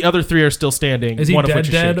 one. Like the other three are still standing. Is he one of which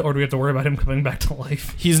dead, shaking. or do we have to worry about him coming back to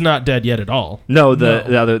life? He's not dead yet at all. No,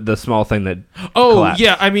 the small thing that. Oh, collapsed.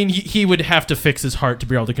 yeah. I mean, he would have to fix his heart to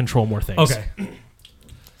be able to control more things. Okay.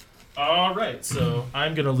 All right. So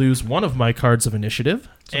I'm going to lose one of my cards of initiative.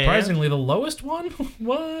 Surprisingly, the lowest one?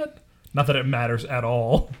 What? Not that it matters at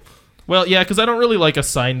all. Well, yeah, because I don't really like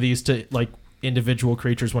assign these to like individual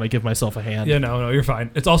creatures when I give myself a hand. Yeah, no, you're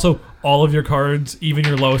fine. It's also all of your cards, even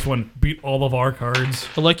your lowest one, beat all of our cards.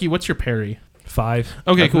 Aleki, what's your parry? 5.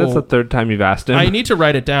 Okay, That's cool. the third time you've asked him. I need to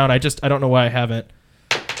write it down. I don't know why I haven't.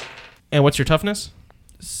 And what's your toughness?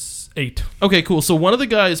 8. Okay, cool. So one of the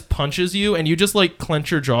guys punches you, and you just like clench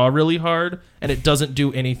your jaw really hard, and it doesn't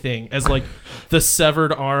do anything. As like the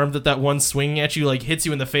severed arm that one's swinging at you like hits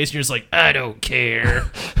you in the face, and you're just like, I don't care.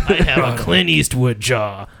 I have a Clint Eastwood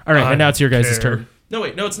jaw. All right, and now it's your guys' turn. No,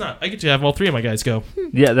 wait, no, it's not. I get to have all three of my guys go.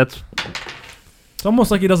 Yeah, that's. It's almost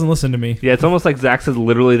like he doesn't listen to me. Yeah, it's almost like Zach said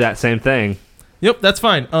literally that same thing. Yep, that's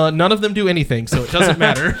fine. None of them do anything, so it doesn't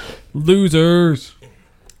matter. Losers.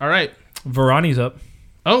 All right. Varani's up.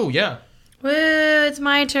 Oh yeah. Woo, it's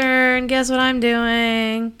my turn. Guess what I'm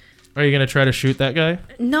doing? Are you gonna try to shoot that guy?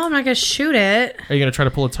 No, I'm not going to shoot it. Are you gonna try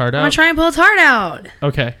to pull its heart I'm out? going to try and pull its heart out.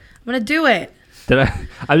 Okay. I'm going to do it.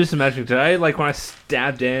 I'm just imagining, did I, like, when I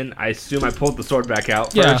stabbed in, I assume I pulled the sword back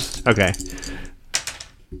out Yeah. first? Okay.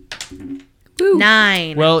 Woo.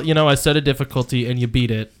 9. Well, I set a difficulty and you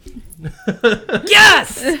beat it.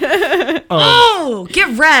 Yes! Oh,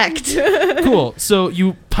 get wrecked. Cool. So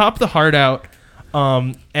you pop the heart out,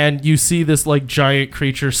 and you see this like giant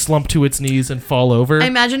creature slump to its knees and fall over. I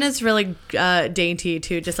imagine it's really dainty,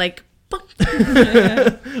 too. Just like,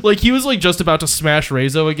 Like he was like just about to smash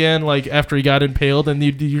Rezo again, like after he got impaled, and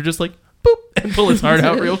you're just like boop and pull his heart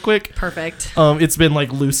out real quick. perfect. It's been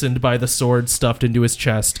like loosened by the sword stuffed into his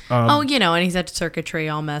chest. And he's at circuitry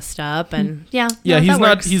all messed up, and yeah,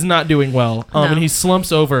 he's not doing well. No. And he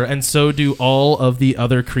slumps over, and so do all of the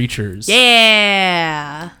other creatures.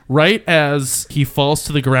 Yeah. Right as he falls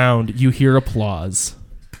to the ground, you hear applause.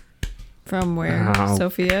 From where? Ow.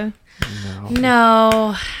 Sophia?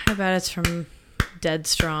 No, I bet it's from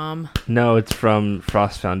Deadstrom. No, it's from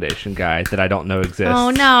Frost Foundation guy that I don't know exists. Oh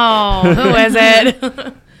no, who is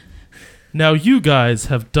it? Now you guys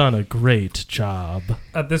have done a great job.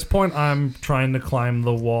 At this point, I'm trying to climb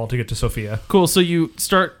the wall to get to Sophia. Cool. So you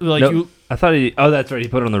start like Nope. you I thought he. Oh, that's right. He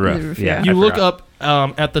put it on the roof. roof, Yeah. yeah. you I look forgot.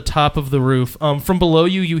 up at the top of the roof. From below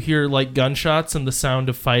you hear like gunshots and the sound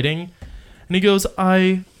of fighting. And he goes,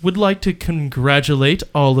 I would like to congratulate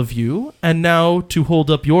all of you. And now to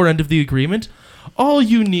hold up your end of the agreement, all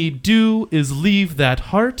you need do is leave that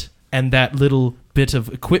heart and that little bit of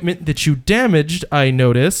equipment that you damaged, I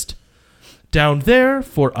noticed, down there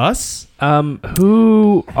for us.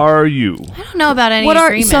 Who are you? I don't know about any What are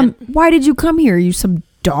agreement. some? Why did you come here? You some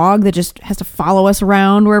dog that just has to follow us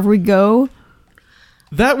around wherever we go?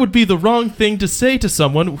 That would be the wrong thing to say to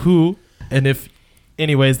someone who, and if,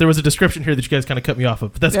 anyways, there was a description here that you guys kind of cut me off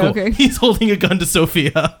of, but that's cool. Okay. He's holding a gun to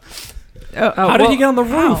Sophia. How did he get on the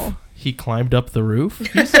roof? He climbed up the roof.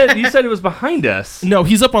 You said it was behind us. No,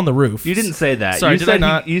 he's up on the roof. You didn't say that. Sorry, you did said I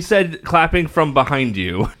not? You said clapping from behind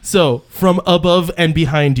you. So, from above and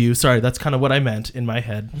behind you, sorry, that's kind of what I meant in my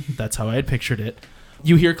head. That's how I had pictured it.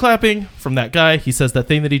 You hear clapping from that guy. He says that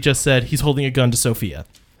thing that he just said. He's holding a gun to Sophia.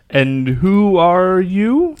 And who are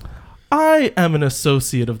you? I am an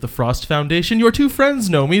associate of the Frost Foundation. Your two friends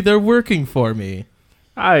know me. They're working for me.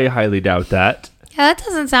 I highly doubt that. Yeah, that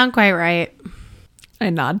doesn't sound quite right. I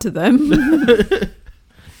nod to them.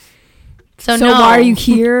 So So no. why are you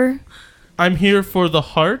here? I'm here for the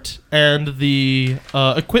heart and the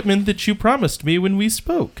equipment that you promised me when we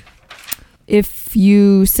spoke. If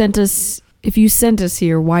you sent us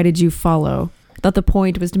here, why did you follow? I thought the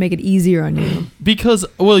point was to make it easier on you. Because,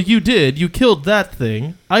 well, you did. You killed that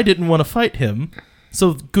thing. I didn't want to fight him.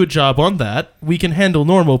 So good job on that. We can handle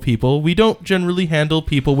normal people. We don't generally handle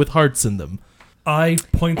people with hearts in them. I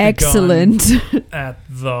point the Excellent. gun at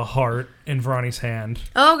the heart in Varani's hand.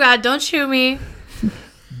 Oh God, don't shoot me.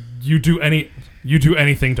 You do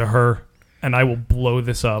anything to her, and I will blow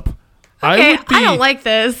this up. Okay, I don't like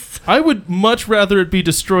this. I would much rather it be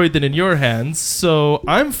destroyed than in your hands, so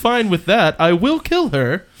I'm fine with that. I will kill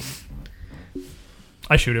her.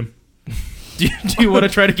 I shoot him. Do you want to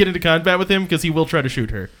try to get into combat with him? Because he will try to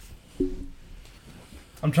shoot her.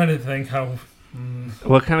 I'm trying to think how.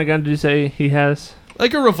 What kind of gun did you say he has?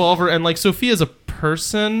 Like a revolver, and like Sophia's a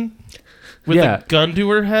person with a gun to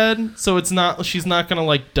her head, so she's not gonna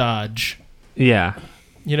like dodge. Yeah.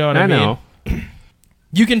 You know what I mean? know.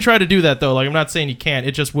 You can try to do that though. Like I'm not saying you can't.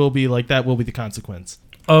 It just will be like that will be the consequence.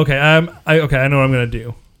 Okay, I know what I'm gonna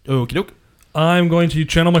do. Okie doke. I'm going to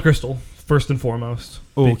channel my crystal first and foremost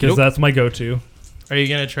because that's my go-to. Are you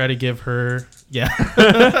gonna try to give her? Yeah.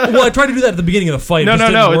 Well, I tried to do that at the beginning of the fight. No.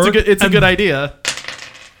 Work, It's a good idea.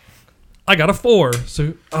 I got a 4.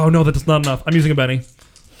 So, oh no, that's not enough. I'm using a Benny.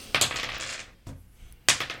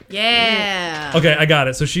 Yeah. Okay, I got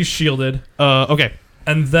it. So she's shielded, Okay.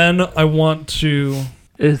 and then I want to.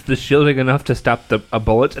 Is the shielding enough to stop a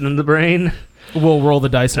bullet in the brain? We'll roll the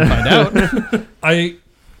dice and find out.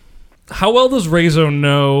 How well does Rezo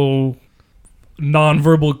know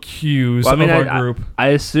nonverbal cues of our group? I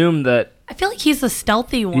assume that. I feel like he's the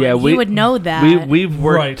stealthy one. Yeah, he would know that. We've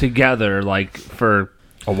worked together like for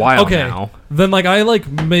a while now. Then I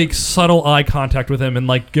make subtle eye contact with him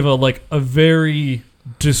and give a very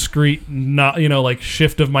discreet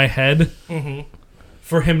shift of my head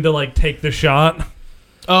for him to take the shot.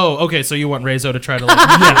 Oh, okay. So you want Rezo to try to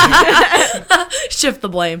shift the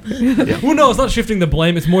blame. Yeah. Well, no, it's not shifting the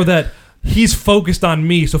blame. It's more that he's focused on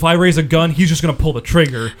me. So if I raise a gun, he's just gonna pull the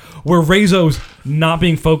trigger. Where Rezo's not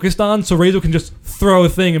being focused on, so Rezo can just throw a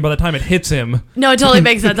thing, and by the time it hits him, no, it totally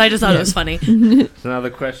makes sense. I just thought it was funny. So now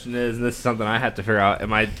the question is, and this is something I have to figure out.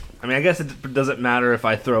 I guess it doesn't matter if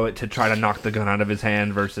I throw it to try to knock the gun out of his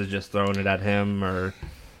hand versus just throwing it at him, or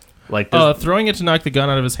throwing it to knock the gun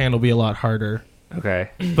out of his hand will be a lot harder. Okay.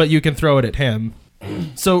 But you can throw it at him.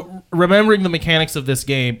 So, remembering the mechanics of this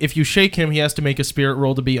game, if you shake him, he has to make a spirit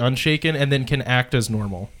roll to be unshaken and then can act as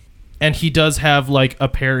normal. And he does have, a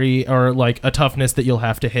parry or, a toughness that you'll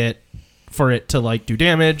have to hit for it to, do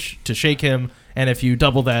damage, to shake him. And if you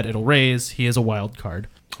double that, it'll raise. He is a wild card.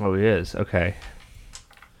 Oh, he is? Okay.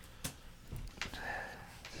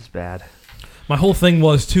 This is bad. My whole thing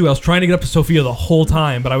was, too, I was trying to get up to Sophia the whole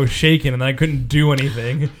time, but I was shaking and I couldn't do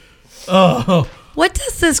anything. Oh. What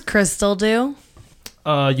does this crystal do?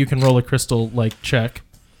 You can roll a crystal check.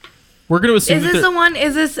 We're going to assume is this the one?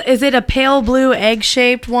 Is it a pale blue egg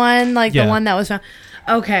shaped one, the one that was found?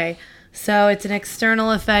 Okay, so it's an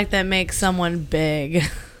external effect that makes someone big.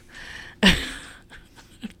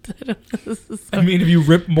 I mean, if you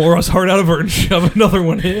rip Mora's heart out of her and shove another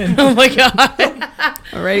one in. Oh my god!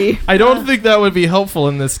 Alrighty. I don't think that would be helpful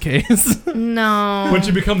in this case. No. When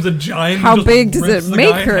she becomes a giant, how big does it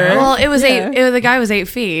make her? Well, it was the guy was 8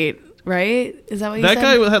 feet, right? Is that what you said? That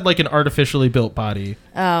guy had an artificially built body.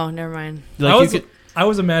 Oh, never mind. I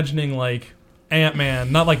was imagining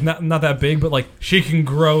Ant-Man, not that big, but she can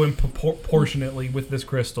grow in proportionately with this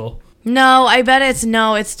crystal. No, I bet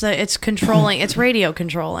it's controlling. It's radio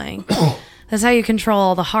controlling. That's how you control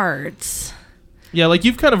all the hearts. Yeah,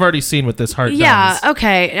 you've kind of already seen what this heart does. Yeah,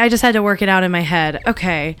 okay. I just had to work it out in my head.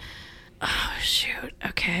 Okay. Oh shoot.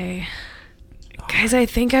 Okay. Guys, I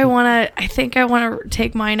think I want to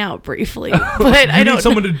take mine out briefly, but I don't need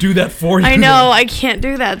someone to do that for you. I know, I can't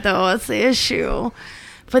do that though. That's the issue.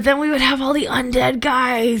 But then we would have all the undead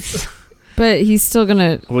guys. But he's still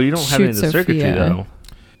gonna. Well, you don't have any of the circuitry though.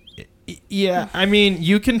 Yeah, I mean,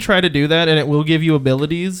 you can try to do that, and it will give you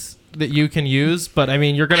abilities that you can use. But I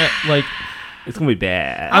mean, you're gonna It's gonna be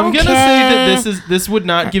bad. I'm gonna say that this would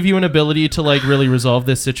not give you an ability to really resolve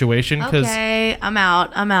this situation. Okay, I'm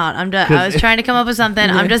out. I was trying to come up with something.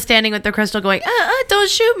 I'm just standing with the crystal, going, "Don't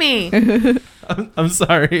shoot me." I'm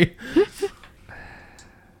sorry.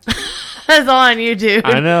 That's all on you, dude.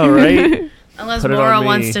 I know, right? Unless Mora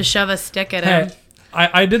wants to shove a stick at him. Hey,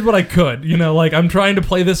 I did what I could. I'm trying to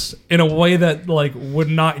play this in a way that would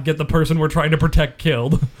not get the person we're trying to protect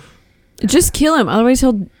killed. Just kill him, otherwise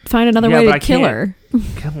he'll find another way to kill her.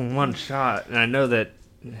 Kill him one shot, and I know that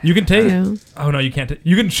you can take. Oh no, you can't.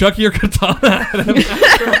 You can chuck your katana at him.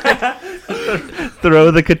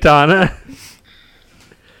 Throw the katana.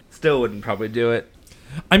 Still wouldn't probably do it.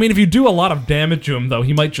 I mean, if you do a lot of damage to him, though,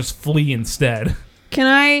 he might just flee instead. Can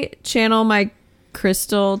I channel my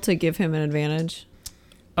crystal to give him an advantage?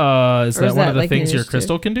 Is that one of the things your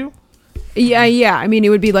crystal can do? Yeah. I mean, it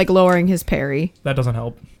would be lowering his parry. That doesn't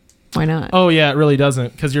help. Why not? Oh yeah, it really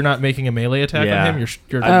doesn't, because you're not making a melee attack on him.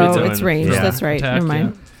 You're it's ranged. That's right. Never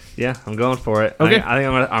mind. Yeah, I'm going for it. Okay. I think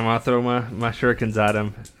I'm gonna throw my shurikens at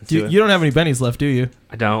him. You don't have any bennies left, do you?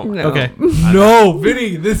 I don't. No. Okay. No,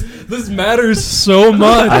 Vinny, this matters so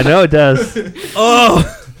much. I know it does.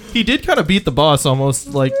 Oh, He did kind of beat the boss almost.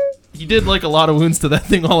 Like, he did like a lot of wounds to that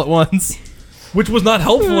thing all at once. which was not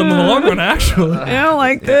helpful in the long run, actually. I don't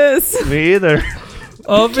like this. Me either.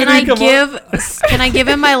 Oh, Can Vinny, come on. Can I give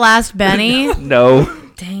him my last Benny? No.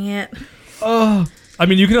 Dang it. Oh, I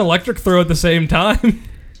mean, you can electric throw at the same time.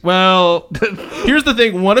 Well, here's the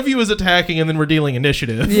thing. One of you is attacking, and then we're dealing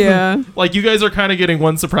initiative. Yeah. Like, you guys are kind of getting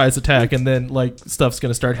one surprise attack, and then, like, stuff's going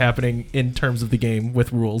to start happening in terms of the game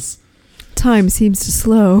with rules. Time seems to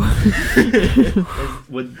slow.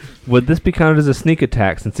 Would this be counted as a sneak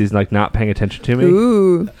attack since he's like not paying attention to me?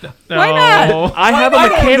 Ooh. Why not? I have a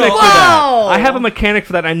mechanic for Whoa. that. I have a mechanic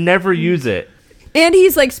for that. I never use it. And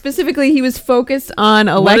he's like specifically, he was focused on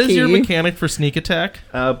Aleki. What is your mechanic for sneak attack?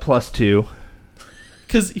 +2.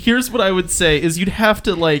 Because here's what I would say is you'd have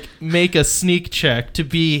to, like, make a sneak check to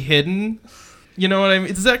be hidden. You know what I mean?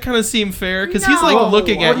 Does that kind of seem fair? Because he's, like, No.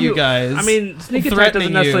 looking at you guys. I mean, sneak attack threatening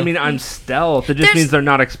doesn't necessarily you. mean I'm stealth. It just There's- means they're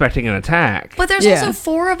not expecting an attack. But there's Yeah. also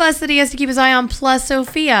 4 of us that he has to keep his eye on, plus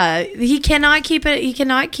Sophia. He cannot keep it. He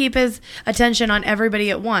cannot keep his attention on everybody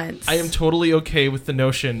at once. I am totally okay with the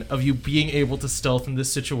notion of you being able to stealth in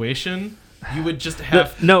this situation. You would just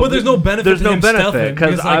have... No, But there's no benefit There's to no him benefit stealthing,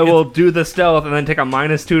 because because, like, I will do the stealth and then take a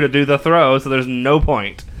 -2 to do the throw. So there's no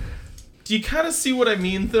point. Do you kind of see what I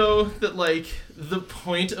mean, though? That, like, the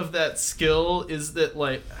point of that skill is that,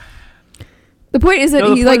 like... The point is that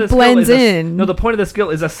No, the he point like of the skill blends is in. No, the point of the skill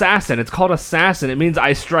is assassin. It's called assassin. It means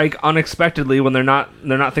I strike unexpectedly when they're not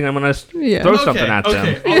thinking I'm gonna Yeah. throw something at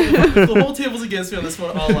them. Okay. The whole table's against me on this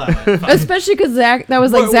one. I'll allow it. Fine. Especially because Zach, that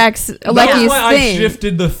was like Well, Zach's That's Aleki's why thing. I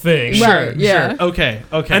shifted the thing. Right, yeah. Okay.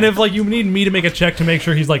 And if like you need me to make a check to make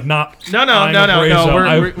sure he's like not No, eyeing up Razor,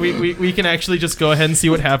 I- we can actually just go ahead and see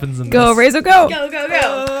what happens in Go, this. Razor, go. Go, go,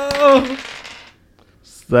 go.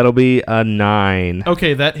 So that'll be a 9.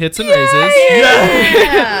 Okay, that hits and raises.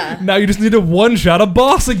 Yeah. now you just need to one shot a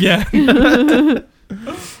boss again. When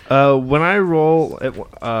I roll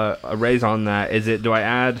a raise on that, do I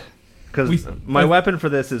add? Because my weapon for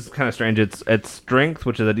this is kind of strange. It's strength,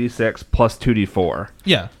 which is a d6 plus 2d4.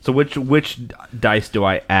 Yeah. So which dice do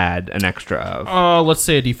I add an extra of? Let's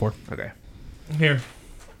say a d4. Okay. Here.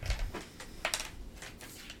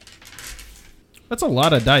 That's a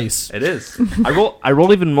lot of dice. It is. I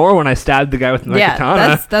roll even more when I stab the guy with my Yeah,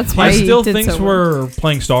 katana. that's why I he still did think so well. we're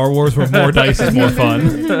playing Star Wars where more dice is more fun.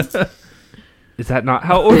 Is that not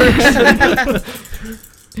how it works?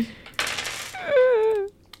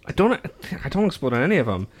 I don't explode on any of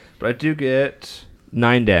them, but I do get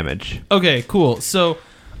 9 damage. Okay, cool. So,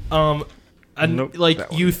 Nope, that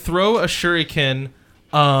one. you throw a shuriken,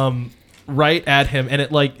 right at him, and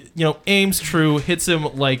it aims true, hits him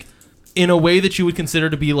in a way that you would consider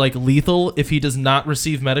to be lethal if he does not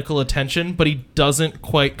receive medical attention, but he doesn't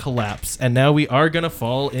quite collapse. And now we are gonna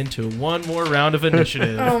fall into one more round of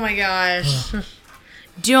initiative. Oh my gosh.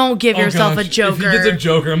 Don't give yourself a joker. If he gets a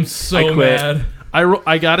joker, I'm I so quit. mad.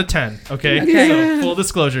 I got a 10. Okay, so full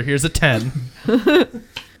disclosure, here's a 10.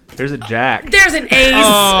 There's a jack. There's an ace.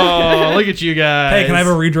 Oh, look at you guys. Hey, can I have a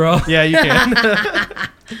redraw? Yeah, you can. Can I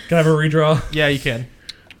have a redraw? Yeah, you can.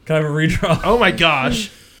 Can I have a redraw? Oh my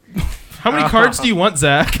gosh. How many cards do you want,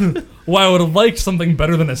 Zach? Well, I would have liked something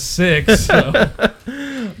better than a 6. So.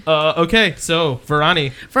 Okay, so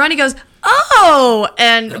Varani. Verani goes, oh,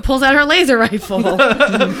 and pulls out her laser rifle. Oh,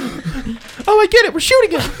 I get it. We're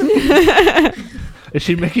shooting it. Is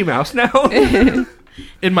she Mickey Mouse now?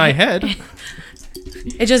 In my head.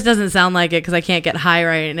 It just doesn't sound like it because I can't get high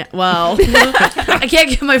right now. Well, I can't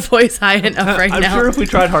get my voice high enough right I'm now. sure if we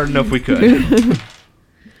tried hard enough, we could.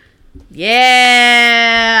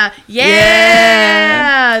 Yeah.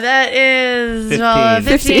 That is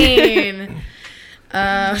 15.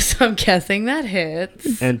 So I'm guessing that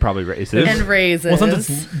hits. And probably raises. And raises. Well,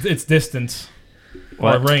 since it's distance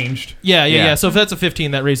or What? ranged. Yeah. So if that's a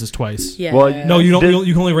 15, that raises twice. Yeah. Well, no, you don't. Did-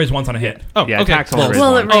 you can only raise once on a hit. Oh, Yeah, okay. attacks only raise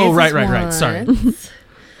Well, one. it raises Oh, right. Sorry. once.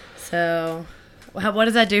 So, what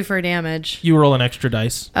does that do for damage? You roll an extra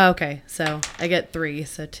dice. Okay, so I get 3,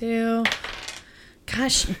 so 2.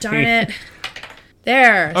 Gosh darn it.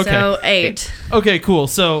 There, so 8. Okay, cool.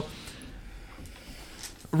 So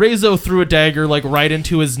Rezo threw a dagger right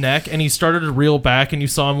into his neck, and he started to reel back, and you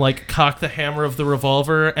saw him cock the hammer of the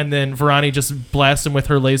revolver, and then Varani just blasts him with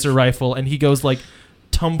her laser rifle, and he goes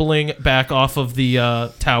tumbling back off of the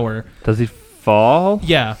tower. Does he fall?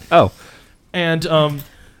 Yeah. Oh. And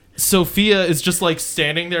Sophia is just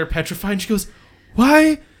standing there petrified, and she goes,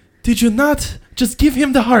 "Why did you not just give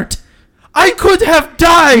him the heart? I could have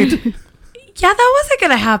died. Yeah, that wasn't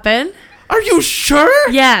gonna happen. Are you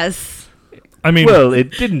sure? Yes. I mean, Well,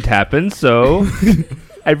 it didn't happen, so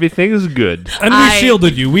everything is good. and we I-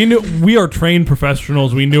 shielded you. We are trained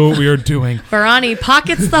professionals. We knew what we were doing. Varani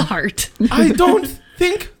pockets the heart. I don't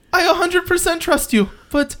think I 100% trust you,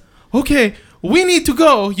 but okay, we need to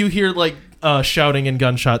go. You hear like shouting and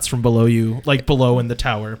gunshots from below you, like below in the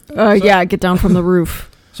tower. Yeah, get down from the roof.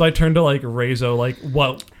 So I turned to like Rezo, like,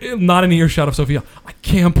 well, not in earshot of Sophia. I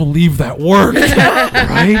can't believe that worked,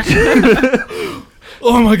 right?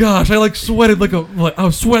 Oh my gosh, I like sweated I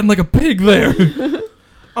was sweating like a pig there.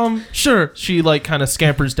 Sure. She like kind of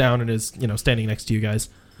scampers down and is, standing next to you guys.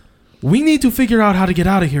 We need to figure out how to get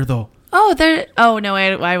out of here though. Oh, there. Oh no,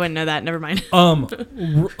 I wouldn't know that. Never mind.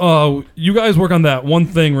 You guys work on that one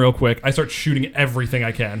thing real quick. I start shooting everything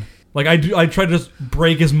I can. Like I try to just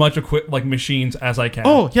break as much machines as I can.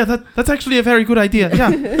 Oh, yeah, that's actually a very good idea.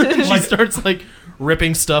 Yeah. She starts like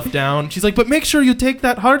ripping stuff down. She's like, but make sure you take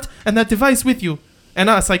that heart and that device with you. And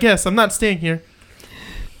us, I guess. I'm not staying here.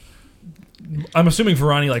 I'm assuming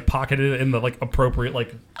Varani like pocketed it in the like appropriate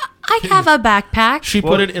like. I have a backpack She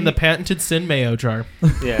put it in the patented Sin mayo jar.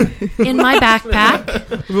 Yeah. in my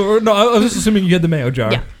backpack. No, I was just assuming you had the mayo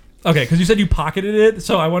jar. Yeah. Okay, because you said you pocketed it,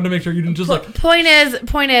 so I wanted to make sure you didn't just like. Point is,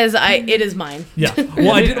 it is mine. Yeah.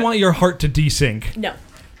 Well, I didn't want your heart to desync. No.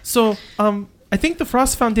 So, I think the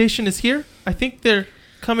Frost Foundation is here. I think they're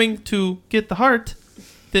coming to get the heart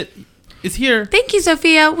that is here. Thank you,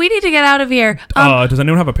 Sophia. We need to get out of here. Does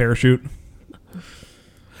anyone have a parachute?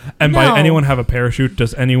 And No. by anyone have a parachute,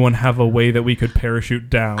 does anyone have a way that we could parachute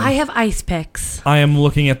down? I have ice picks. I am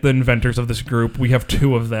looking at the inventors of this group. We have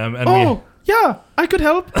 2 of them, and Oh, yeah, I could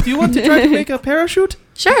help. Do you want to try to make a parachute?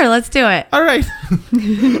 Sure, let's do it. All right.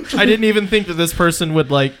 I didn't even think that this person would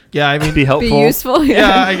be Be helpful. useful.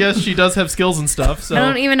 yeah, I guess she does have skills and stuff. So. I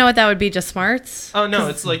don't even know what that would be. Just smarts. Oh no,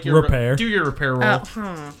 it's like your Repair. Do your repair roll.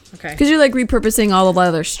 Oh, okay. Because you're like repurposing all the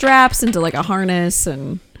leather straps into like a harness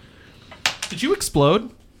and. Did you explode?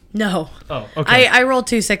 No. Oh, okay. I rolled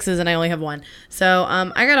 2 6s and I only have 1. So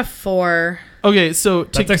I got a 4. Okay, so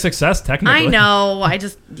that's a success technically. I know.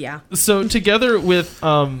 so together with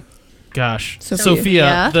Sophia,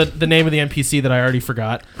 Sophia. the name of the NPC that I already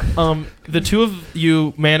forgot. The 2 of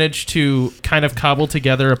you managed to kind of cobble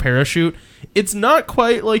together a parachute. It's not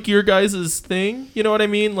quite like your guys' thing, you know what I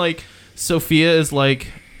mean? Like Sophia is like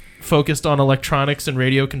focused on electronics and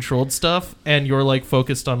radio controlled stuff, and you're like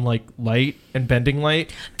focused on like light and bending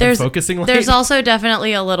light and focusing light. There's also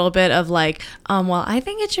definitely a little bit of like, well, I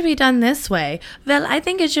think it should be done this way. Well, I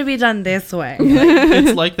think it should be done this way.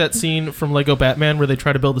 It's like that scene from Lego Batman where they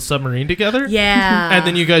try to build a submarine together. Yeah. And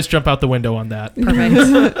then you guys jump out the window on that.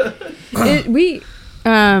 Perfect.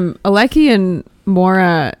 Aleki and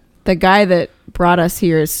Mora, the guy that brought us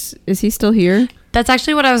here, is he still here? That's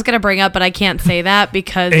actually what I was going to bring up, but I can't say that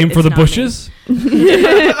because Aim for it's the not me. bushes.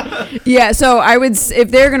 Yeah, so I would,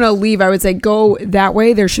 if they're gonna leave, I would say go that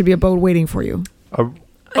way. There should be a boat waiting for you. Oh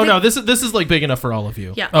no, this is like big enough for all of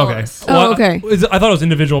you. Yeah. all of Okay. us. Oh, okay. I thought it was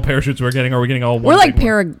individual parachutes we were getting. Are we getting all one? We're like big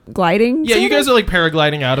one? paragliding. Yeah, you sort guys are like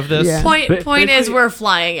paragliding out of this. Yeah. Point is basically- we're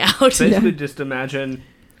flying out. Basically, just imagine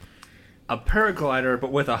a paraglider,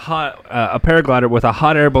 but with a paraglider with a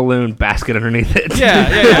hot air balloon basket underneath it.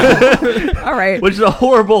 Yeah. All right. Which is a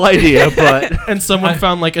horrible idea, but And someone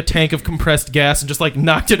found like a tank of compressed gas and just like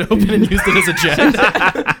knocked it open and used it as a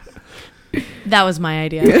jet. That was my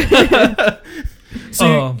idea.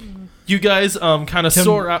 So you guys kind of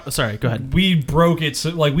soar out. Sorry, go ahead. We broke it.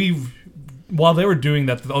 So, like while they were doing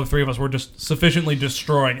that, the other 3 of us were just sufficiently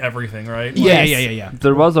destroying everything, right? Like, Yeah.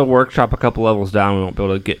 there was a workshop a couple levels down we won't be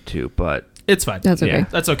able to get to, but It's fine. That's okay. Yeah.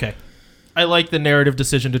 That's okay. I like the narrative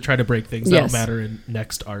decision to try to break things. That'll Yes. matter in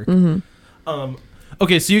next arc.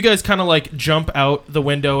 Okay, so you guys kind of like jump out the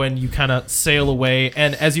window and you kind of sail away.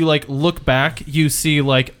 And as you like look back, you see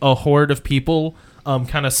like a horde of people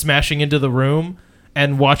kind of smashing into the room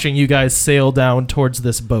and watching you guys sail down towards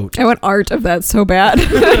this boat. I want art of that so bad.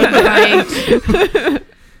 Right.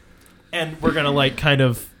 And we're gonna like kind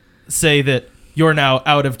of say that you're now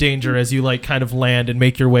out of danger as you like kind of land and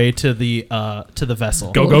make your way to the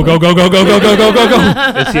vessel. Go.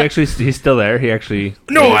 is he actually? He's still there. He actually.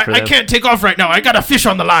 No, waited for I them. can't take off right now. I got a fish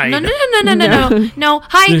on the line. No.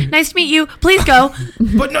 Hi, nice to meet you. Please go.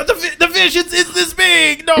 But no, the fish, it's this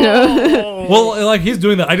big. No. Well, like he's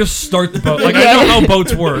doing that. I just start the boat. Like I know how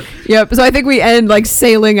boats work. Yep. So I think we end like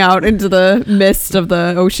sailing out into the mist of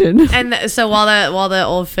the ocean. And so while the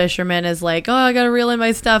old fisherman is like, oh, I gotta reel in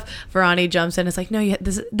my stuff, Varani jumps in. It's like, no,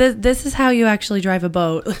 this is how you actually drive a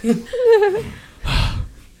boat.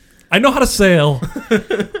 I know how to sail.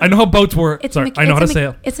 I know how boats work. Sorry, I know how to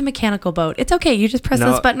sail. It's a mechanical boat. It's a mechanical boat. It's okay. You just press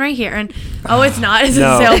No. this button right here, and it's not. It's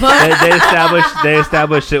No, a sailboat. they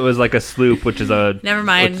established it was like a sloop, which is a Never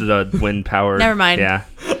mind. which is a wind powered. Never mind. Yeah,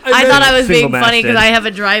 I thought I was being funny Single-masted. because I have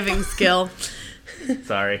a driving skill.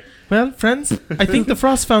 sorry. Well, friends, I think the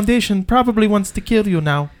Frost Foundation probably wants to kill you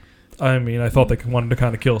now. I mean, I thought they wanted to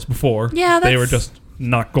kind of kill us before. Yeah, they were that's- just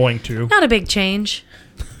not going to. Not a big change.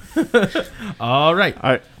 All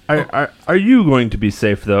right. Are you going to be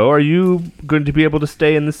safe though? Are you going to be able to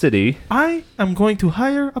stay in the city? I am going to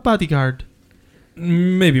hire a bodyguard.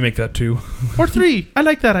 Maybe make that 2. Or 3. I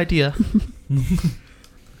like that idea.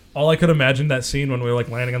 All I could imagine that scene when we were like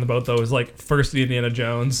landing on the boat though is like first Indiana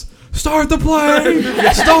Jones. Start the plane!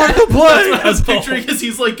 Start the plane! I was picturing as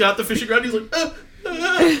he's like got the fishing rod. He's like,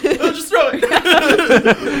 just throw it.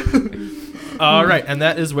 All right, and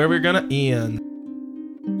that is where we're gonna end.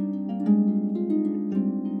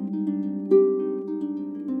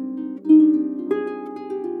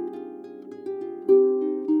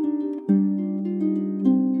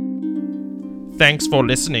 Thanks for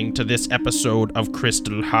listening to this episode of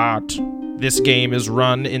Crystal Heart. This game is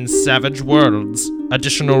run in Savage Worlds.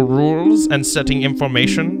 Additional rules and setting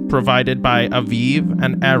information provided by Aviv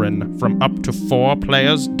and Aaron from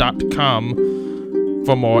up4players.com.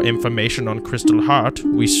 For more information on Crystal Heart,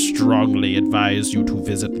 we strongly advise you to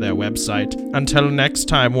visit their website. Until next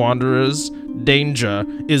time, Wanderers, danger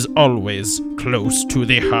is always close to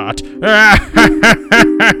the heart.